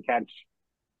be able to catch,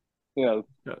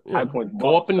 high point.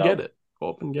 Go up and get it.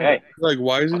 Like,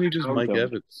 why isn't he just Mike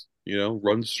Evans?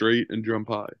 Run straight and jump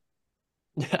high.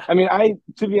 Yeah. I mean,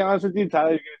 to be honest with you,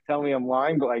 Tyler's gonna tell me I'm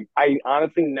lying, but like I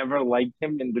honestly never liked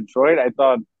him in Detroit. I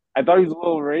thought he was a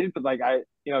little overrated, but like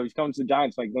he's coming to the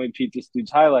Giants. Like, let me peep this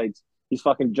dude's highlights. He's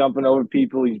fucking jumping over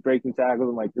people. He's breaking tackles.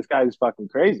 I'm like, this guy is fucking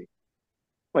crazy.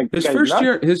 Like his first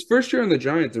year in the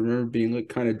Giants, I remember being like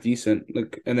kind of decent.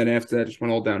 Like, and then after that, just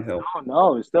went all downhill. Oh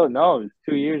no, it's 2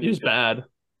 years. He was bad.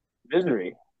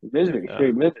 Misery,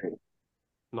 straight misery.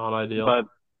 Not ideal. But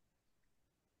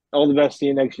all the best to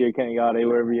you next year, Kenny Galladay,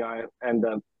 wherever you end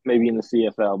up, maybe in the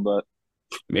CFL, but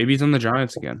maybe he's on the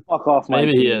Giants again. Fuck off my team.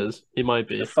 Maybe he is. He might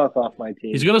be. Fuck off my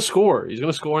team. He's gonna score. He's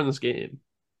gonna score in this game.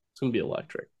 It's gonna be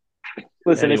electric.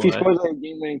 Listen, if he scores a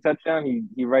game-winning touchdown,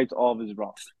 he rights all of his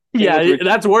wrongs. Yeah,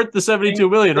 that's worth the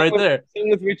 $72 million right there. Same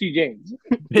with Richie James.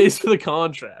 Pays for the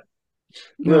contract.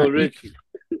 Little Richie.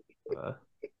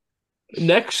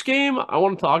 Next game I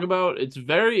want to talk about, it's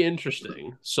very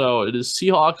interesting. So it is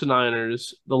Seahawks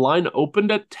Niners. The line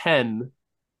opened at 10.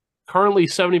 Currently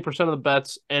 70% of the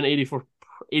bets and 84%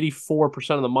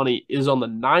 of the money is on the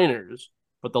Niners,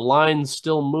 but the line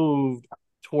still moved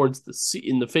towards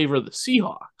in the favor of the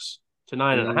Seahawks to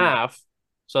 9.5.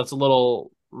 So that's a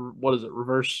little, what is it,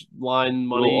 reverse line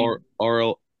money?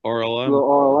 RLM. Little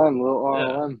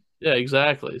RLM. Yeah,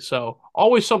 exactly. So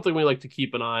always something we like to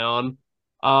keep an eye on.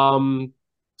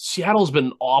 Seattle's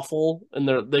been awful, and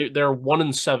they're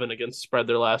 1-7 against the spread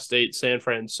their last 8. San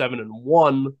Fran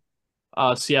 7-1.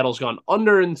 Seattle's gone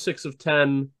under in 6 of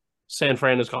 10. San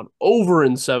Fran has gone over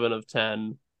in 7 of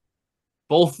 10.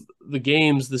 Both the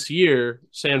games this year,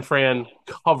 San Fran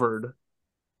covered,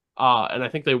 and I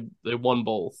think they won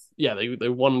both. Yeah, they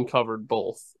won and covered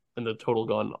both, and the total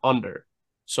gone under.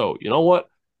 So you know what?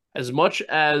 As much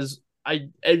as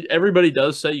everybody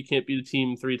does say you can't beat a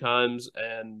team 3 times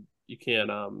and you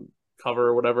can't cover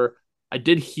or whatever. I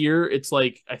did hear it's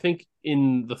like I think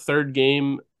in the 3rd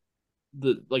game,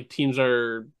 the teams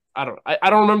are I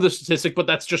don't remember the statistic, but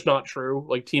that's just not true.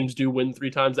 Like teams do win 3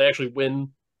 times. They actually win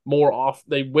more off.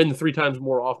 They win 3 times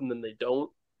more often than they don't.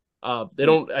 They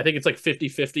don't. I think it's like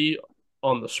 50-50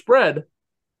 on the spread,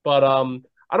 but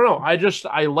I don't know.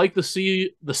 I like to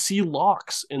see the C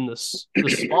locks in this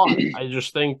spot. I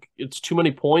just think it's too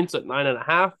many points at 9.5.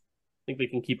 I think they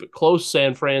can keep it close.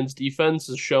 San Fran's defense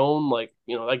has shown,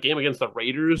 that game against the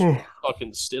Raiders,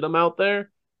 fucking Stidham out there.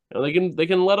 They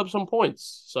can let up some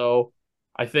points. So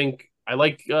I think I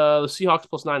like the Seahawks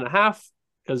plus 9.5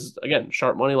 because again,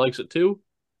 sharp money likes it too.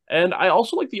 And I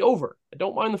also like the over. I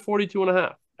don't mind the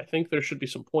 42.5. I think there should be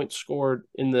some points scored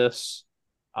in this.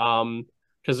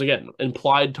 Because again,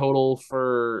 implied total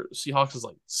for Seahawks is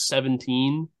like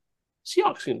 17.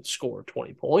 Seahawks can score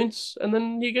 20 points, and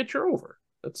then you get your over.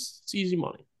 It's easy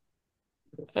money.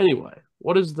 Anyway,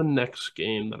 what is the next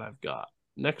game that I've got?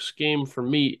 Next game for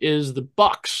me is the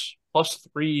Bucks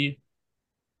 +3.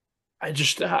 I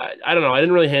don't know. I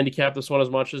didn't really handicap this one as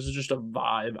much. This is just a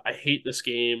vibe. I hate this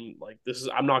game. Like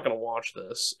I'm not gonna watch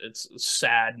this. It's a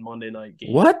sad Monday night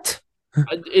game. What?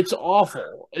 It's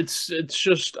awful. It's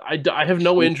just I have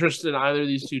no interest in either of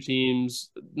these two teams.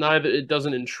 Neither it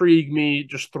doesn't intrigue me.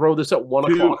 Just throw this at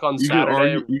 1 o'clock on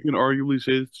Saturday. You can arguably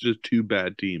say it's just two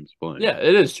bad teams playing. Yeah,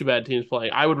 it is two bad teams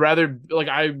playing. I would rather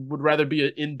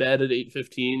be in bed at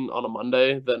 8:15 on a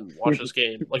Monday than watch this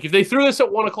game. Like if they threw this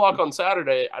at 1 o'clock on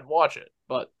Saturday, I'd watch it,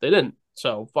 but they didn't.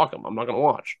 So fuck them. I'm not gonna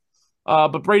watch.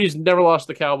 But Brady's never lost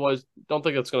the Cowboys. Don't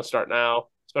think it's gonna start now,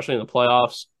 especially in the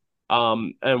playoffs.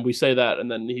 And we say that, and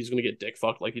then he's going to get dick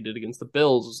fucked like he did against the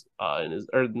Bills,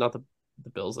 not the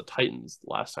Bills, the Titans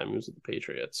last time he was with the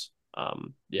Patriots.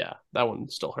 Yeah, that one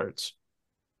still hurts.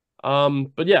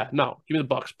 But yeah, no, give me the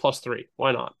Bucks +3.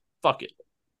 Why not? Fuck it.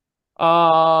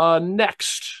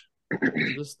 Next,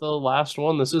 is this the last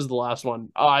one? This is the last one.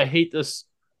 Oh, I hate this.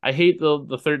 I hate the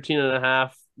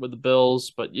 13.5 with the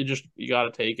Bills, but you got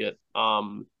to take it.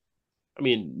 I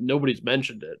mean, nobody's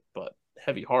mentioned it, but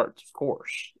heavy hearts, of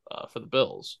course, for the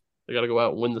Bills. They got to go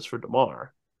out and win this for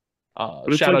DeMar.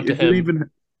 Shout out to him.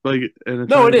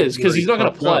 No, it is because he's not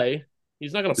going to play.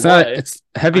 He's not going to play. It's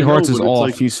heavy hearts is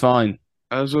off. He's fine.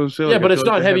 I was going to say, yeah, but it's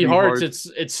not heavy hearts.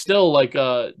 It's still like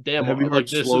damn. Heavy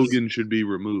hearts slogan should be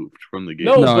removed from the game.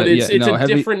 No, but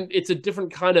it's a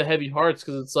different kind of heavy hearts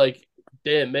because it's like,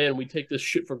 damn man, we take this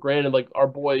shit for granted. Like our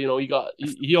boy,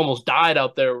 he almost died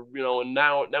out there, and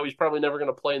now he's probably never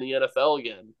going to play in the NFL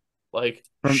again. Like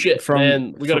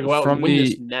man, we got to go out and win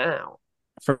this now.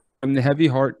 From the heavy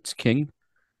hearts king,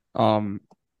 I'm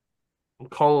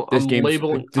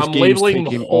labeling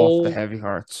off the heavy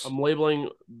hearts. I'm labeling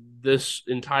this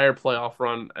entire playoff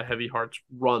run a heavy hearts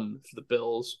run for the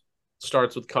Bills.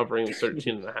 Starts with covering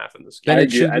 13.5 in this game.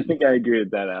 I think I agree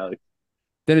with that, Alex.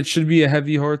 Then it should be a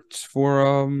heavy hearts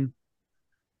for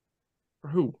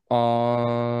who?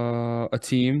 A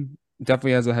team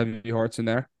definitely has a heavy hearts in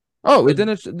there. Oh, it's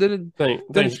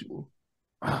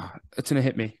gonna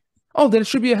hit me. Oh, then it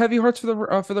should be a heavy hearts for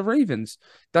the Ravens.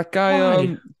 That guy,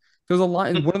 one of the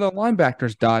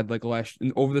linebackers died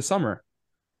over the summer.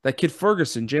 That kid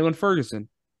Ferguson, Jalen Ferguson.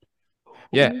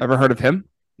 Yeah, ever heard of him?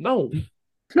 No.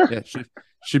 Yeah,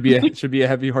 should be a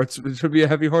heavy hearts. It should be a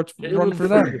heavy hearts run for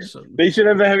them. They should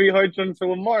have a heavy hearts run for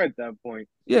Lamar at that point.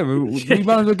 Yeah, we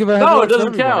might as well give a heavy hearts. No, it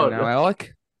doesn't count. Now,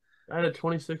 Alec. I had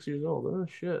 26 years old. Oh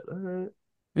shit! All right.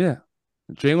 Yeah,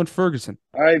 Jalen Ferguson.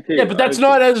 Yeah, but that's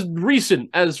not as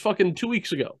recent as fucking 2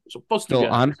 weeks ago. So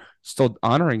still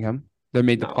honoring him. They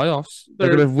made the playoffs.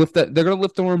 They're gonna lift that. They're gonna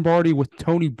lift the Lombardi with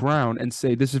Tony Brown and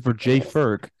say this is for Jay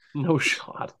Ferg. No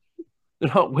shot.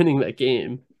 They're not winning that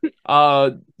game.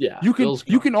 Yeah. You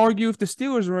can argue if the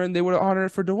Steelers were in, they would have honored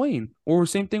it for Dwayne. Or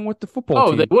same thing with the football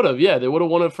team. They would have. Yeah, they would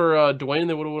have won it for Dwayne.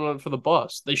 They would have won it for the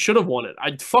Bus. They should have won it.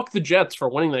 I'd fuck the Jets for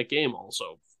winning that game.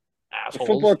 Also, assholes.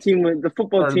 The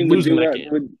football team would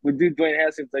do Dwayne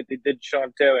Haskins like they did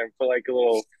Sean Taylor and put like a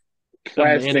little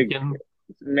plastic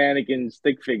mannequin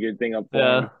stick figure thing up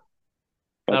there.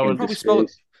 Yeah,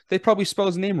 they probably spell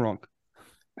his name wrong.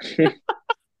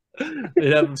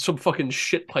 They'd have some fucking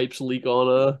shit pipes leak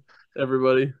on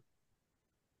everybody.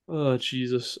 Oh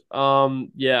Jesus.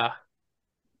 Yeah.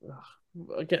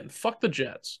 Again, fuck the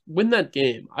Jets. Win that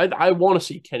game. I want to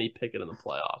see Kenny Pickett in the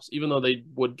playoffs, even though they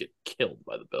would get killed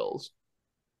by the Bills.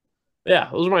 Yeah,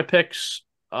 those are my picks.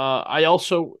 I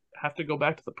also have to go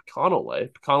back to the Pecan-Ole.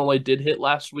 Pecan-Ole did hit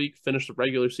last week, finished the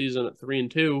regular season at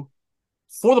 3-2.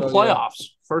 For the playoffs,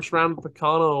 first round of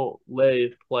Pecan-Ole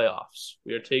playoffs,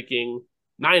 we are taking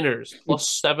Niners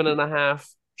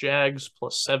 +7.5, Jags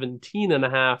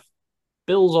 +17.5,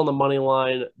 Bills on the money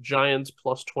line, Giants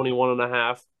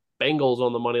 +21.5, Bengals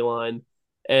on the money line,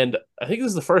 and I think this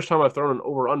is the first time I've thrown an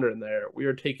over/under in there. We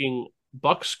are taking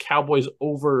Bucks Cowboys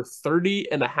over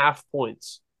 30.5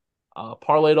 points.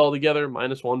 Parlayed all together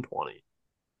 -120.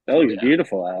 That looks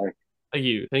beautiful, Alex. Thank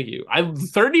you.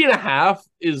 30.5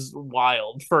 is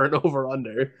wild for an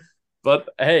over/under, but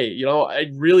hey,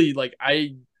 I really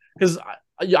because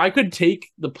I could take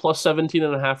the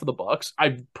 +17.5 for the Bucks.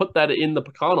 I've put that in the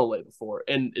Pecan-Ole before,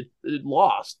 and it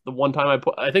lost the one time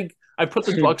I think I put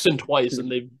the Bucks in twice, and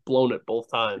they've blown it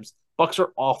both times. Bucks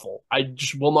are awful. I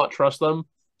just will not trust them.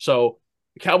 So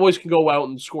the Cowboys can go out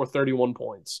and score 31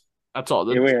 points. That's all.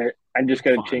 I just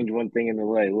got to Fine. change one thing in the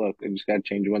way. Look, I just got to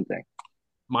change one thing.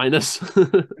 Minus.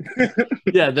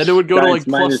 Yeah, then it would go to like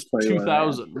Giants plus minus 21.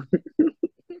 2,000. It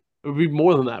would be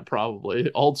more than that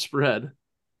probably. Alt spread.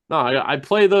 No, I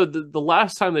play the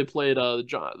last time they played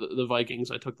the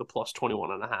Vikings, I took the plus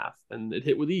 21.5 and it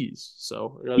hit with ease.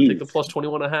 So I gotta take the plus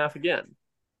 21.5 again.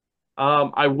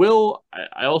 I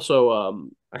also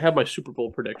I have my Super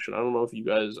Bowl prediction. I don't know if you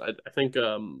guys I think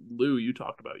Lou, you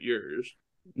talked about yours.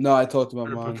 No, I talked about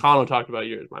Or mine. Picano talked about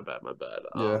yours. My bad.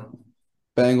 Yeah.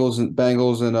 Bengals and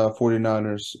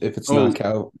 49ers if it's not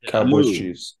Cowboys Lou.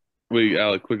 Chiefs. Wait,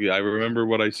 Alec, quickly. I remember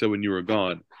what I said when you were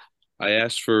gone. I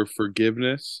asked for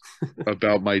forgiveness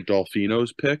about my Dolphinos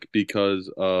pick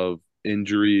because of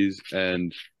injuries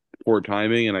and poor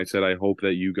timing, and I said I hope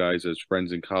that you guys, as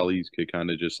friends and colleagues, could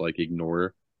kind of just like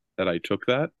ignore that I took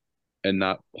that and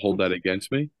not hold that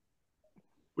against me.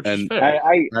 Which is And fair.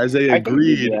 as I I can do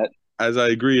agreed, that.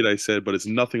 I said, but it's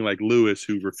nothing like Lewis,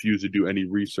 who refused to do any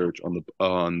research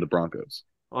on the Broncos.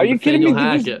 Are you kidding me?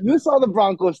 Hackett. You saw the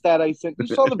Broncos stat I sent. You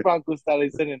saw the Broncos stat I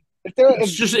sent in.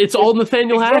 It's all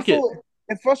Nathaniel Hackett.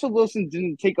 If Russell Wilson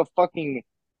didn't take a fucking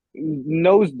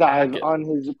nosedive Hackett. on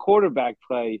his quarterback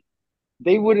play,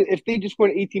 they would. If they just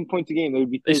scored 18 points a game, they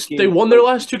would be. They won their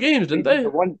last 2 games, didn't they?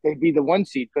 They'd be the 1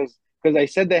 seed because I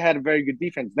said they had a very good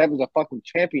defense. That was a fucking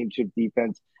championship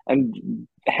defense, and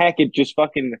Hackett just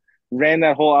fucking ran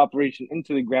that whole operation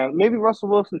into the ground. Maybe Russell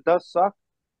Wilson does suck,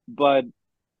 but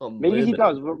maybe he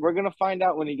does. We're gonna find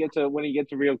out when he gets a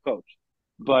real coach.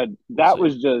 But that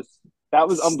was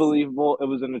unbelievable. It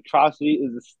was an atrocity. It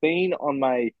was a stain on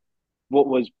my what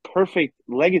was perfect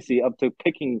legacy up to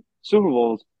picking Super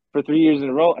Bowls for 3 years in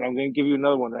a row, and I'm going to give you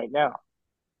another one right now.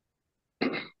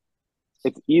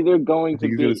 It's either going to be.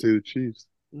 He's going to say the Chiefs.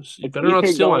 You better not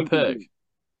steal my pick.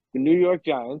 The New York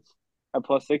Giants at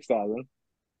plus 6,000,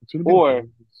 or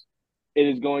it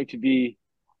is going to be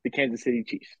the Kansas City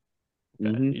Chiefs.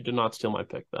 Okay. You did not steal my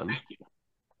pick then.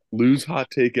 Lou's hot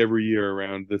take every year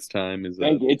around this time is.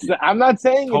 Thank you. I'm not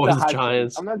saying it's always a hot the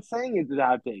Giants. Take. I'm not saying it's a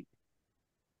hot take.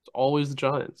 It's always the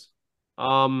Giants.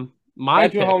 Patrick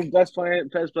Mahomes, best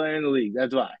player in the league.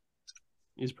 That's why.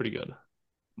 He's pretty good.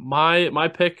 My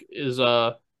pick is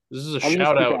this is a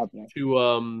shout out to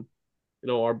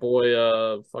our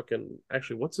boy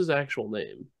actually what's his actual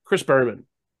name? Chris Berman.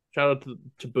 Shout out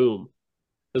to Boom.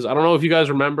 Because I don't know if you guys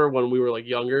remember when we were like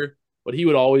younger, but he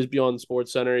would always be on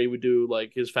Sports Center. He would do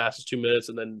like his fastest 2 minutes,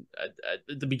 and then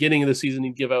at the beginning of the season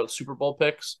he'd give out Super Bowl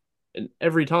picks, and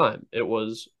every time it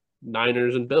was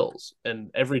Niners and Bills,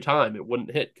 and every time it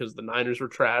wouldn't hit because the Niners were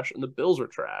trash and the Bills were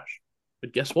trash.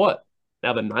 But guess what?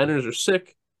 Now the Niners are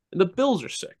sick and the Bills are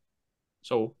sick.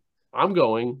 So I'm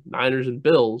going Niners and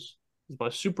Bills is my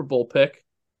Super Bowl pick.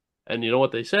 And you know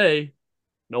what they say?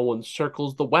 No one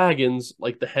circles the wagons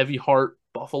like the heavy heart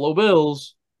Buffalo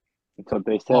Bills. That's what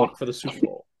they say. Lock for the Super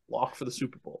Bowl. Lock for the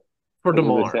Super Bowl. For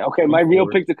tomorrow. Okay, my real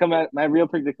pick to come out of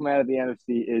the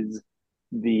NFC is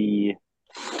the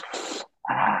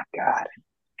God.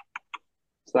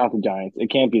 It's not the Giants.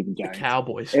 It can't be the Giants. The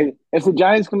Cowboys. If the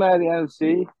Giants come out of the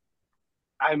NFC,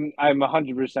 I'm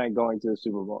 100% going to the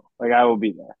Super Bowl. Like, I will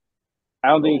be there. I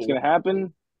don't think it's going to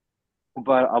happen,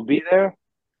 but I'll be there.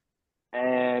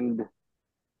 And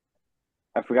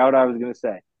I forgot what I was going to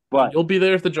say. But you'll be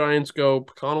there if the Giants go.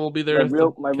 Picano will be there if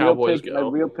the Cowboys go. My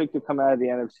real pick to come out of the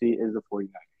NFC is the 49ers.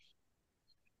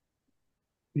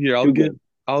 Here,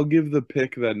 I'll give the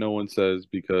pick that no one says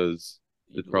because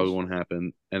it probably won't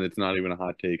happen, and it's not even a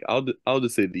hot take. I'll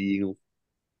just say the Eagles.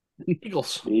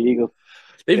 Eagles. The Eagles.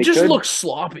 They've just looked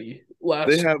sloppy last.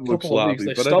 They have looked sloppy,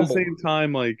 but stumbled. at the same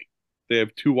time, like they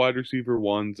have 2 wide receiver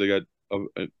ones. They got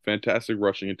a fantastic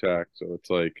rushing attack, so it's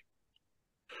like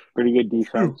pretty good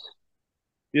defense.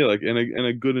 Yeah, like and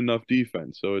a good enough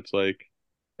defense. So it's like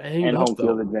banged up, home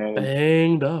field advantage.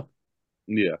 Banged up.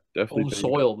 Yeah, definitely. Home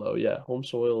soil though, yeah. Home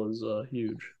soil is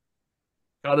huge.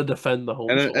 Got to defend the home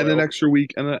soil. And an extra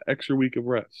week of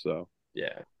rest. So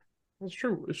yeah, that's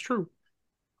true. It's true.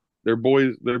 Their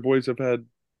boys have had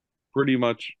pretty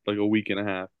much like a week and a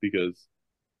half because,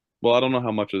 well, I don't know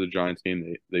how much of the Giants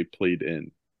game they played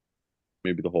in.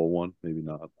 Maybe the whole one, maybe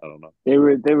not. I don't know. They were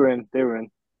in. They were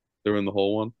in the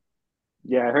whole one.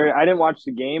 Yeah, I heard. I didn't watch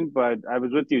the game, but I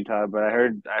was with you, Todd. But I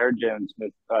heard Jalen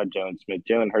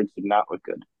Hurts did not look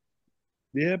good.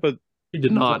 Yeah, but he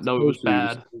did not. No, it was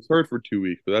bad. He was hurt for 2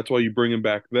 weeks, but that's why you bring him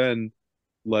back then.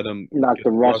 Let him knock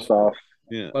the rust off.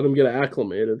 Yeah, let him get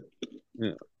acclimated.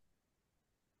 Yeah.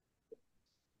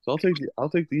 So I'll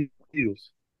take the Eagles.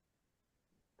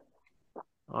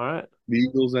 All right. The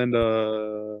Eagles and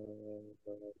the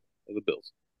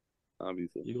Bills,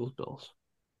 obviously. Eagles, Bills.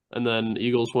 And then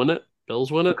Eagles win it?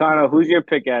 Bills win it. Connor, who's your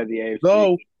pick out of the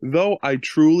AFC? Though I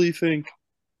truly think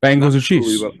Bengals or truly,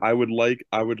 Chiefs. but I would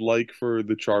like for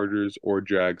the Chargers or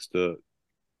Jags to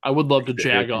I would love to the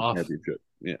jag AFC off. championship.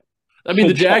 Yeah. I mean,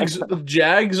 the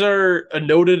Jags are a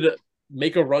noted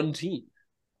make a run team.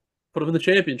 Put them in the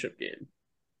championship game.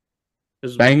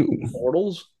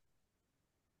 Mortals.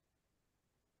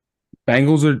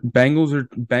 Bengals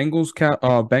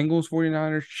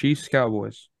 49ers, Chiefs,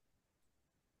 Cowboys.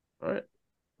 All right.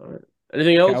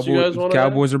 Anything else you guys want to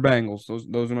Cowboys or Bengals?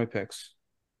 Those are my picks.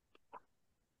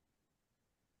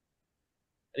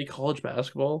 Any college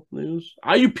basketball news?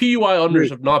 IUPUI unders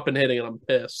have not been hitting, and I'm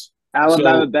pissed.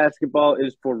 Alabama basketball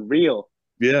is for real.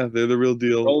 Yeah, they're the real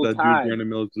deal. Roll that Tide. dude Brandon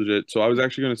Miller's legit. So I was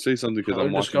actually going to say something because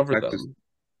I'm watching Texas.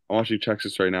 I'm watching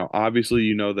Texas right now. Obviously,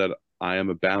 you know that I am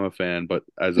a Bama fan, but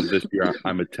as of this year,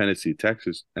 I'm a Tennessee,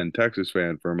 Texas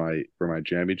fan for my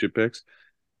championship picks.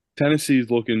 Tennessee's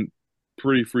looking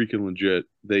pretty freaking legit.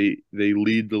 They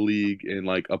lead the league in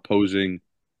like opposing,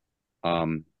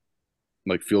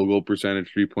 like field goal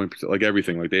percentage, 3-point percent, like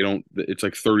everything. Like they don't. It's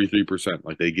like 33%.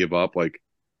 Like they give up. Like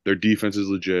their defense is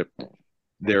legit.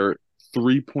 Their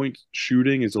 3-point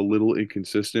shooting is a little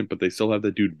inconsistent, but they still have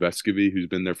that dude Vescovy who's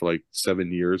been there for like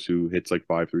 7 years, who hits like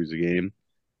 5 threes a game.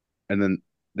 And then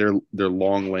they're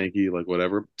long, lanky, like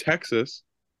whatever. Texas,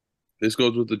 this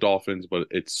goes with the Dolphins, but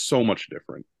it's so much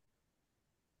different.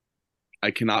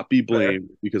 I cannot be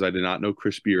blamed because I did not know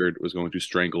Chris Beard was going to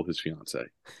strangle his fiance.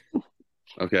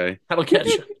 Okay, that'll catch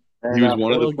you. He is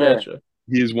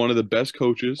one of the best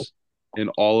coaches in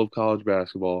all of college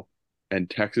basketball, and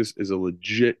Texas is a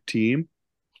legit team.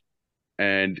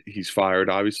 And he's fired,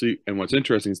 obviously. And what's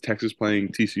interesting is Texas playing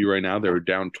TCU right now. They're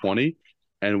down 20.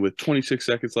 And with 26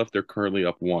 seconds left, they're currently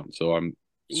up 1. So I'm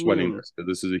sweating this.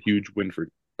 This is a huge win for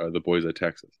the boys at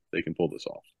Texas. They can pull this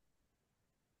off.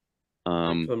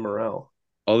 The morale.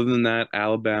 Other than that,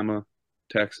 Alabama,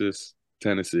 Texas,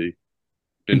 Tennessee,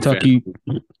 Kentucky,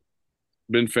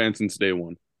 been fans since day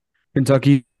one.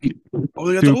 Kentucky, Duke,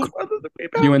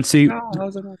 UNC.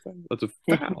 That's a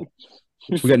foul.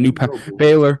 We got new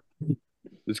Baylor.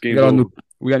 This game.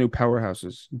 We got new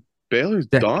powerhouses. Baylor's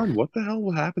done. What the hell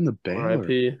will happen to Baylor?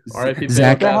 R.I.P.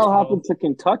 Zach. What the hell happened to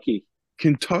Kentucky?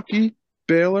 Kentucky,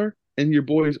 Baylor, and your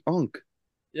boys Unk.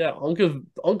 Yeah, Unk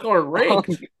aren't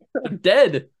ranked. They're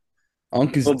dead.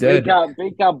 Unk is dead.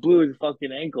 Bakeout blew his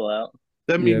fucking ankle out.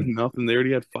 That means nothing. They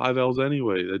already had 5 L's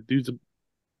anyway. That dude's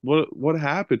what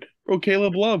happened? Bro,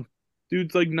 Caleb Love.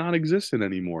 Dude's like non-existent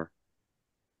anymore.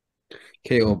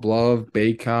 Caleb Love,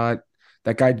 Baycott.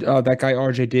 That guy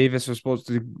RJ Davis was supposed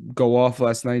to go off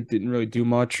last night. Didn't really do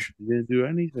much. Didn't do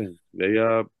anything. They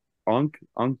Unk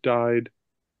died.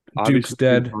 Duke's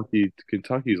dead.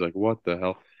 Kentucky's like, what the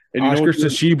hell? And Oscar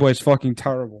Tshiebwe is fucking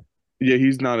terrible. Yeah,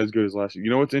 he's not as good as last year.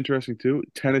 You know what's interesting too?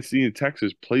 Tennessee and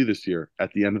Texas play this year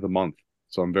at the end of the month.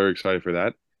 So I'm very excited for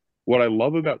that. What I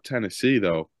love about Tennessee,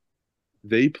 though,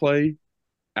 they play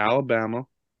Alabama,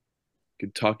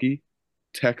 Kentucky,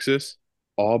 Texas,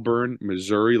 Auburn,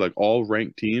 Missouri, like all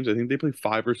ranked teams. I think they play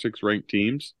 5 or 6 ranked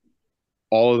teams.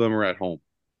 All of them are at home.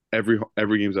 Every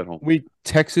game's at home. Wait,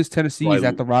 Texas, Tennessee is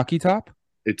at the Rocky Top?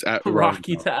 It's at the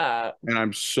Rocky Top. And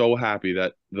I'm so happy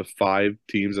that the 5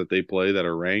 teams that they play that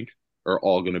are ranked are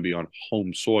all going to be on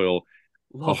home soil.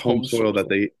 Home soil that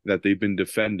they've been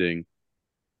defending,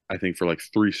 I think, for like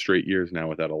 3 straight years now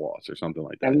without a loss or something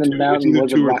like that. And the mountain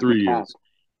was 2 or 3 years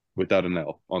without an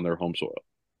L on their home soil.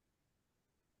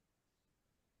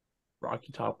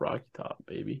 Rocky Top,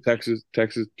 baby. Texas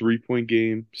 3-point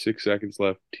game, 6 seconds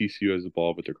left. TCU has the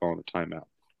ball, but they're calling a timeout.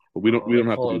 But we don't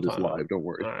have to do this live. Don't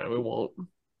worry. All right, we won't.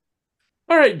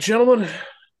 All right, gentlemen, that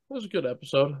was a good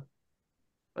episode.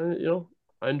 I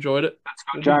enjoyed it. Let's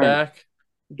go Giants.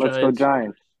 Let's go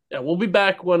Giants. Yeah, we'll be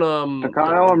back when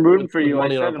Takano, I'm rooting for you. I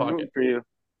said I'm rooting for you.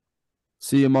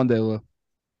 See you Monday, Lou.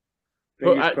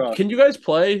 Can you guys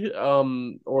play?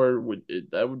 Or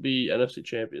that would be NFC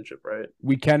Championship, right?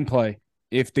 We can play.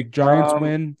 If the Giants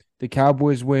win, the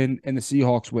Cowboys win, and the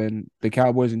Seahawks win, the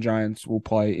Cowboys and Giants will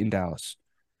play in Dallas.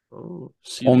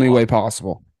 Only way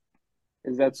possible.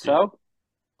 Is that so?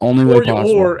 Only way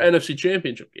possible. Or NFC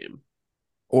Championship game.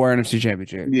 Or NFC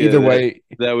Championship. Yeah, either way.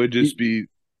 That would just be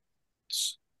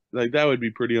like that would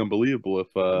be pretty unbelievable if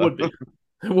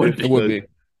it would be.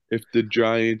 If the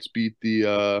Giants beat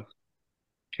the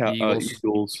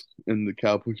Eagles and the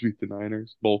Cowboys beat the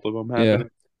Niners, both of them happening. Yeah.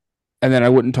 And then I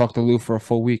wouldn't talk to Lou for a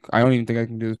full week. I don't even think I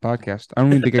can do this podcast. I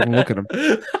don't even think I can look at him.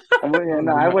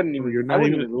 I wouldn't even. You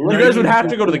guys would have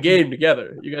to go to the game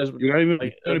together. You guys would. You're not even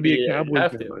going to be a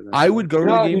Cowboys fan. I would go to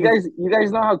the game. You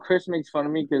guys know how Chris makes fun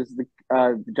of me because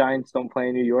the Giants don't play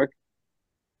in New York.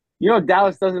 You know,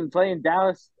 Dallas doesn't play in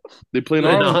Dallas. They play in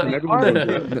They're Arlington. not. Everyone knows that.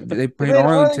 Arlington. They play They in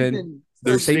play Arlington.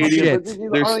 Their Same stadium,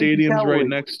 shit. their stadium's right Cowboys.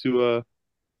 next to their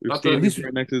Not the- stadium's At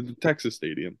right next to the Texas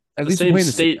Stadium. At The least same we're playing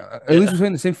state. At least we're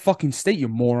playing the same fucking state, you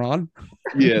moron.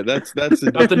 Yeah, that's Not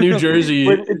the New Jersey,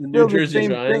 But it's the still New the Jersey same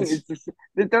Giants.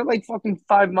 thing. They're like fucking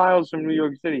 5 miles from New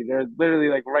York City. They're literally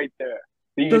like right there.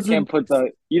 You just Doesn't- can't put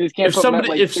the. You just can't. If put somebody,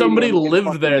 MetLife if somebody Stadium in lived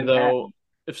fucking there Manhattan. though,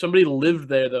 if somebody lived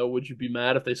there though, would you be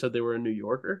mad if they said they were a New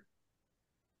Yorker?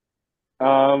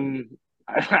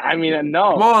 I mean,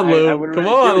 no. Come on, I Lou. wouldn't Come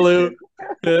really on, give a Lou.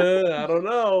 shit. I don't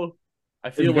know. I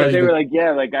feel You If like they were like,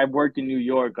 yeah, like I worked in New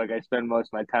York, like I spend most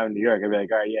of my time in New York, I'd be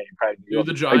like, all right, yeah, you're probably New do York.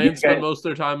 the Like, Giants you spend guys- most of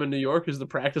their time in New York? Is the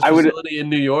practice I would- facility in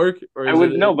New York? Or I is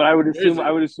would it no, in but I would New assume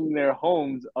Jersey? their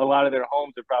homes. A lot of their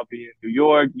homes are probably in New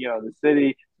York, you know, the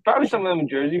city. Probably some of them in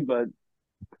Jersey, but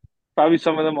probably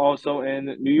some of them also in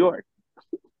New York.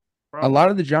 A lot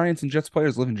of the Giants and Jets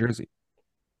players live in Jersey,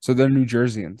 so they're New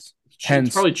Jerseyans. It's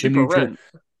Hence, probably the cheaper New Jer- rent.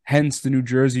 Hence the New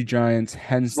Jersey Giants.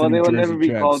 Hence Well, the they New will Jersey never be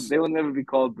Jets. called. They will never be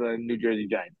called the New Jersey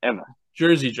Giants ever.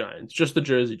 Jersey Giants, just the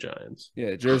Jersey Giants.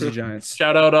 Yeah, Jersey Giants.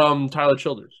 Shout out Tyler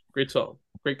Childers. Great song.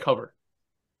 Great cover.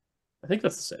 I think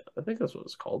that's the same. I think that's what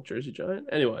it's called, Jersey Giant.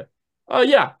 Anyway.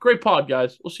 Yeah, great pod,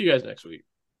 guys. We'll see you guys next week.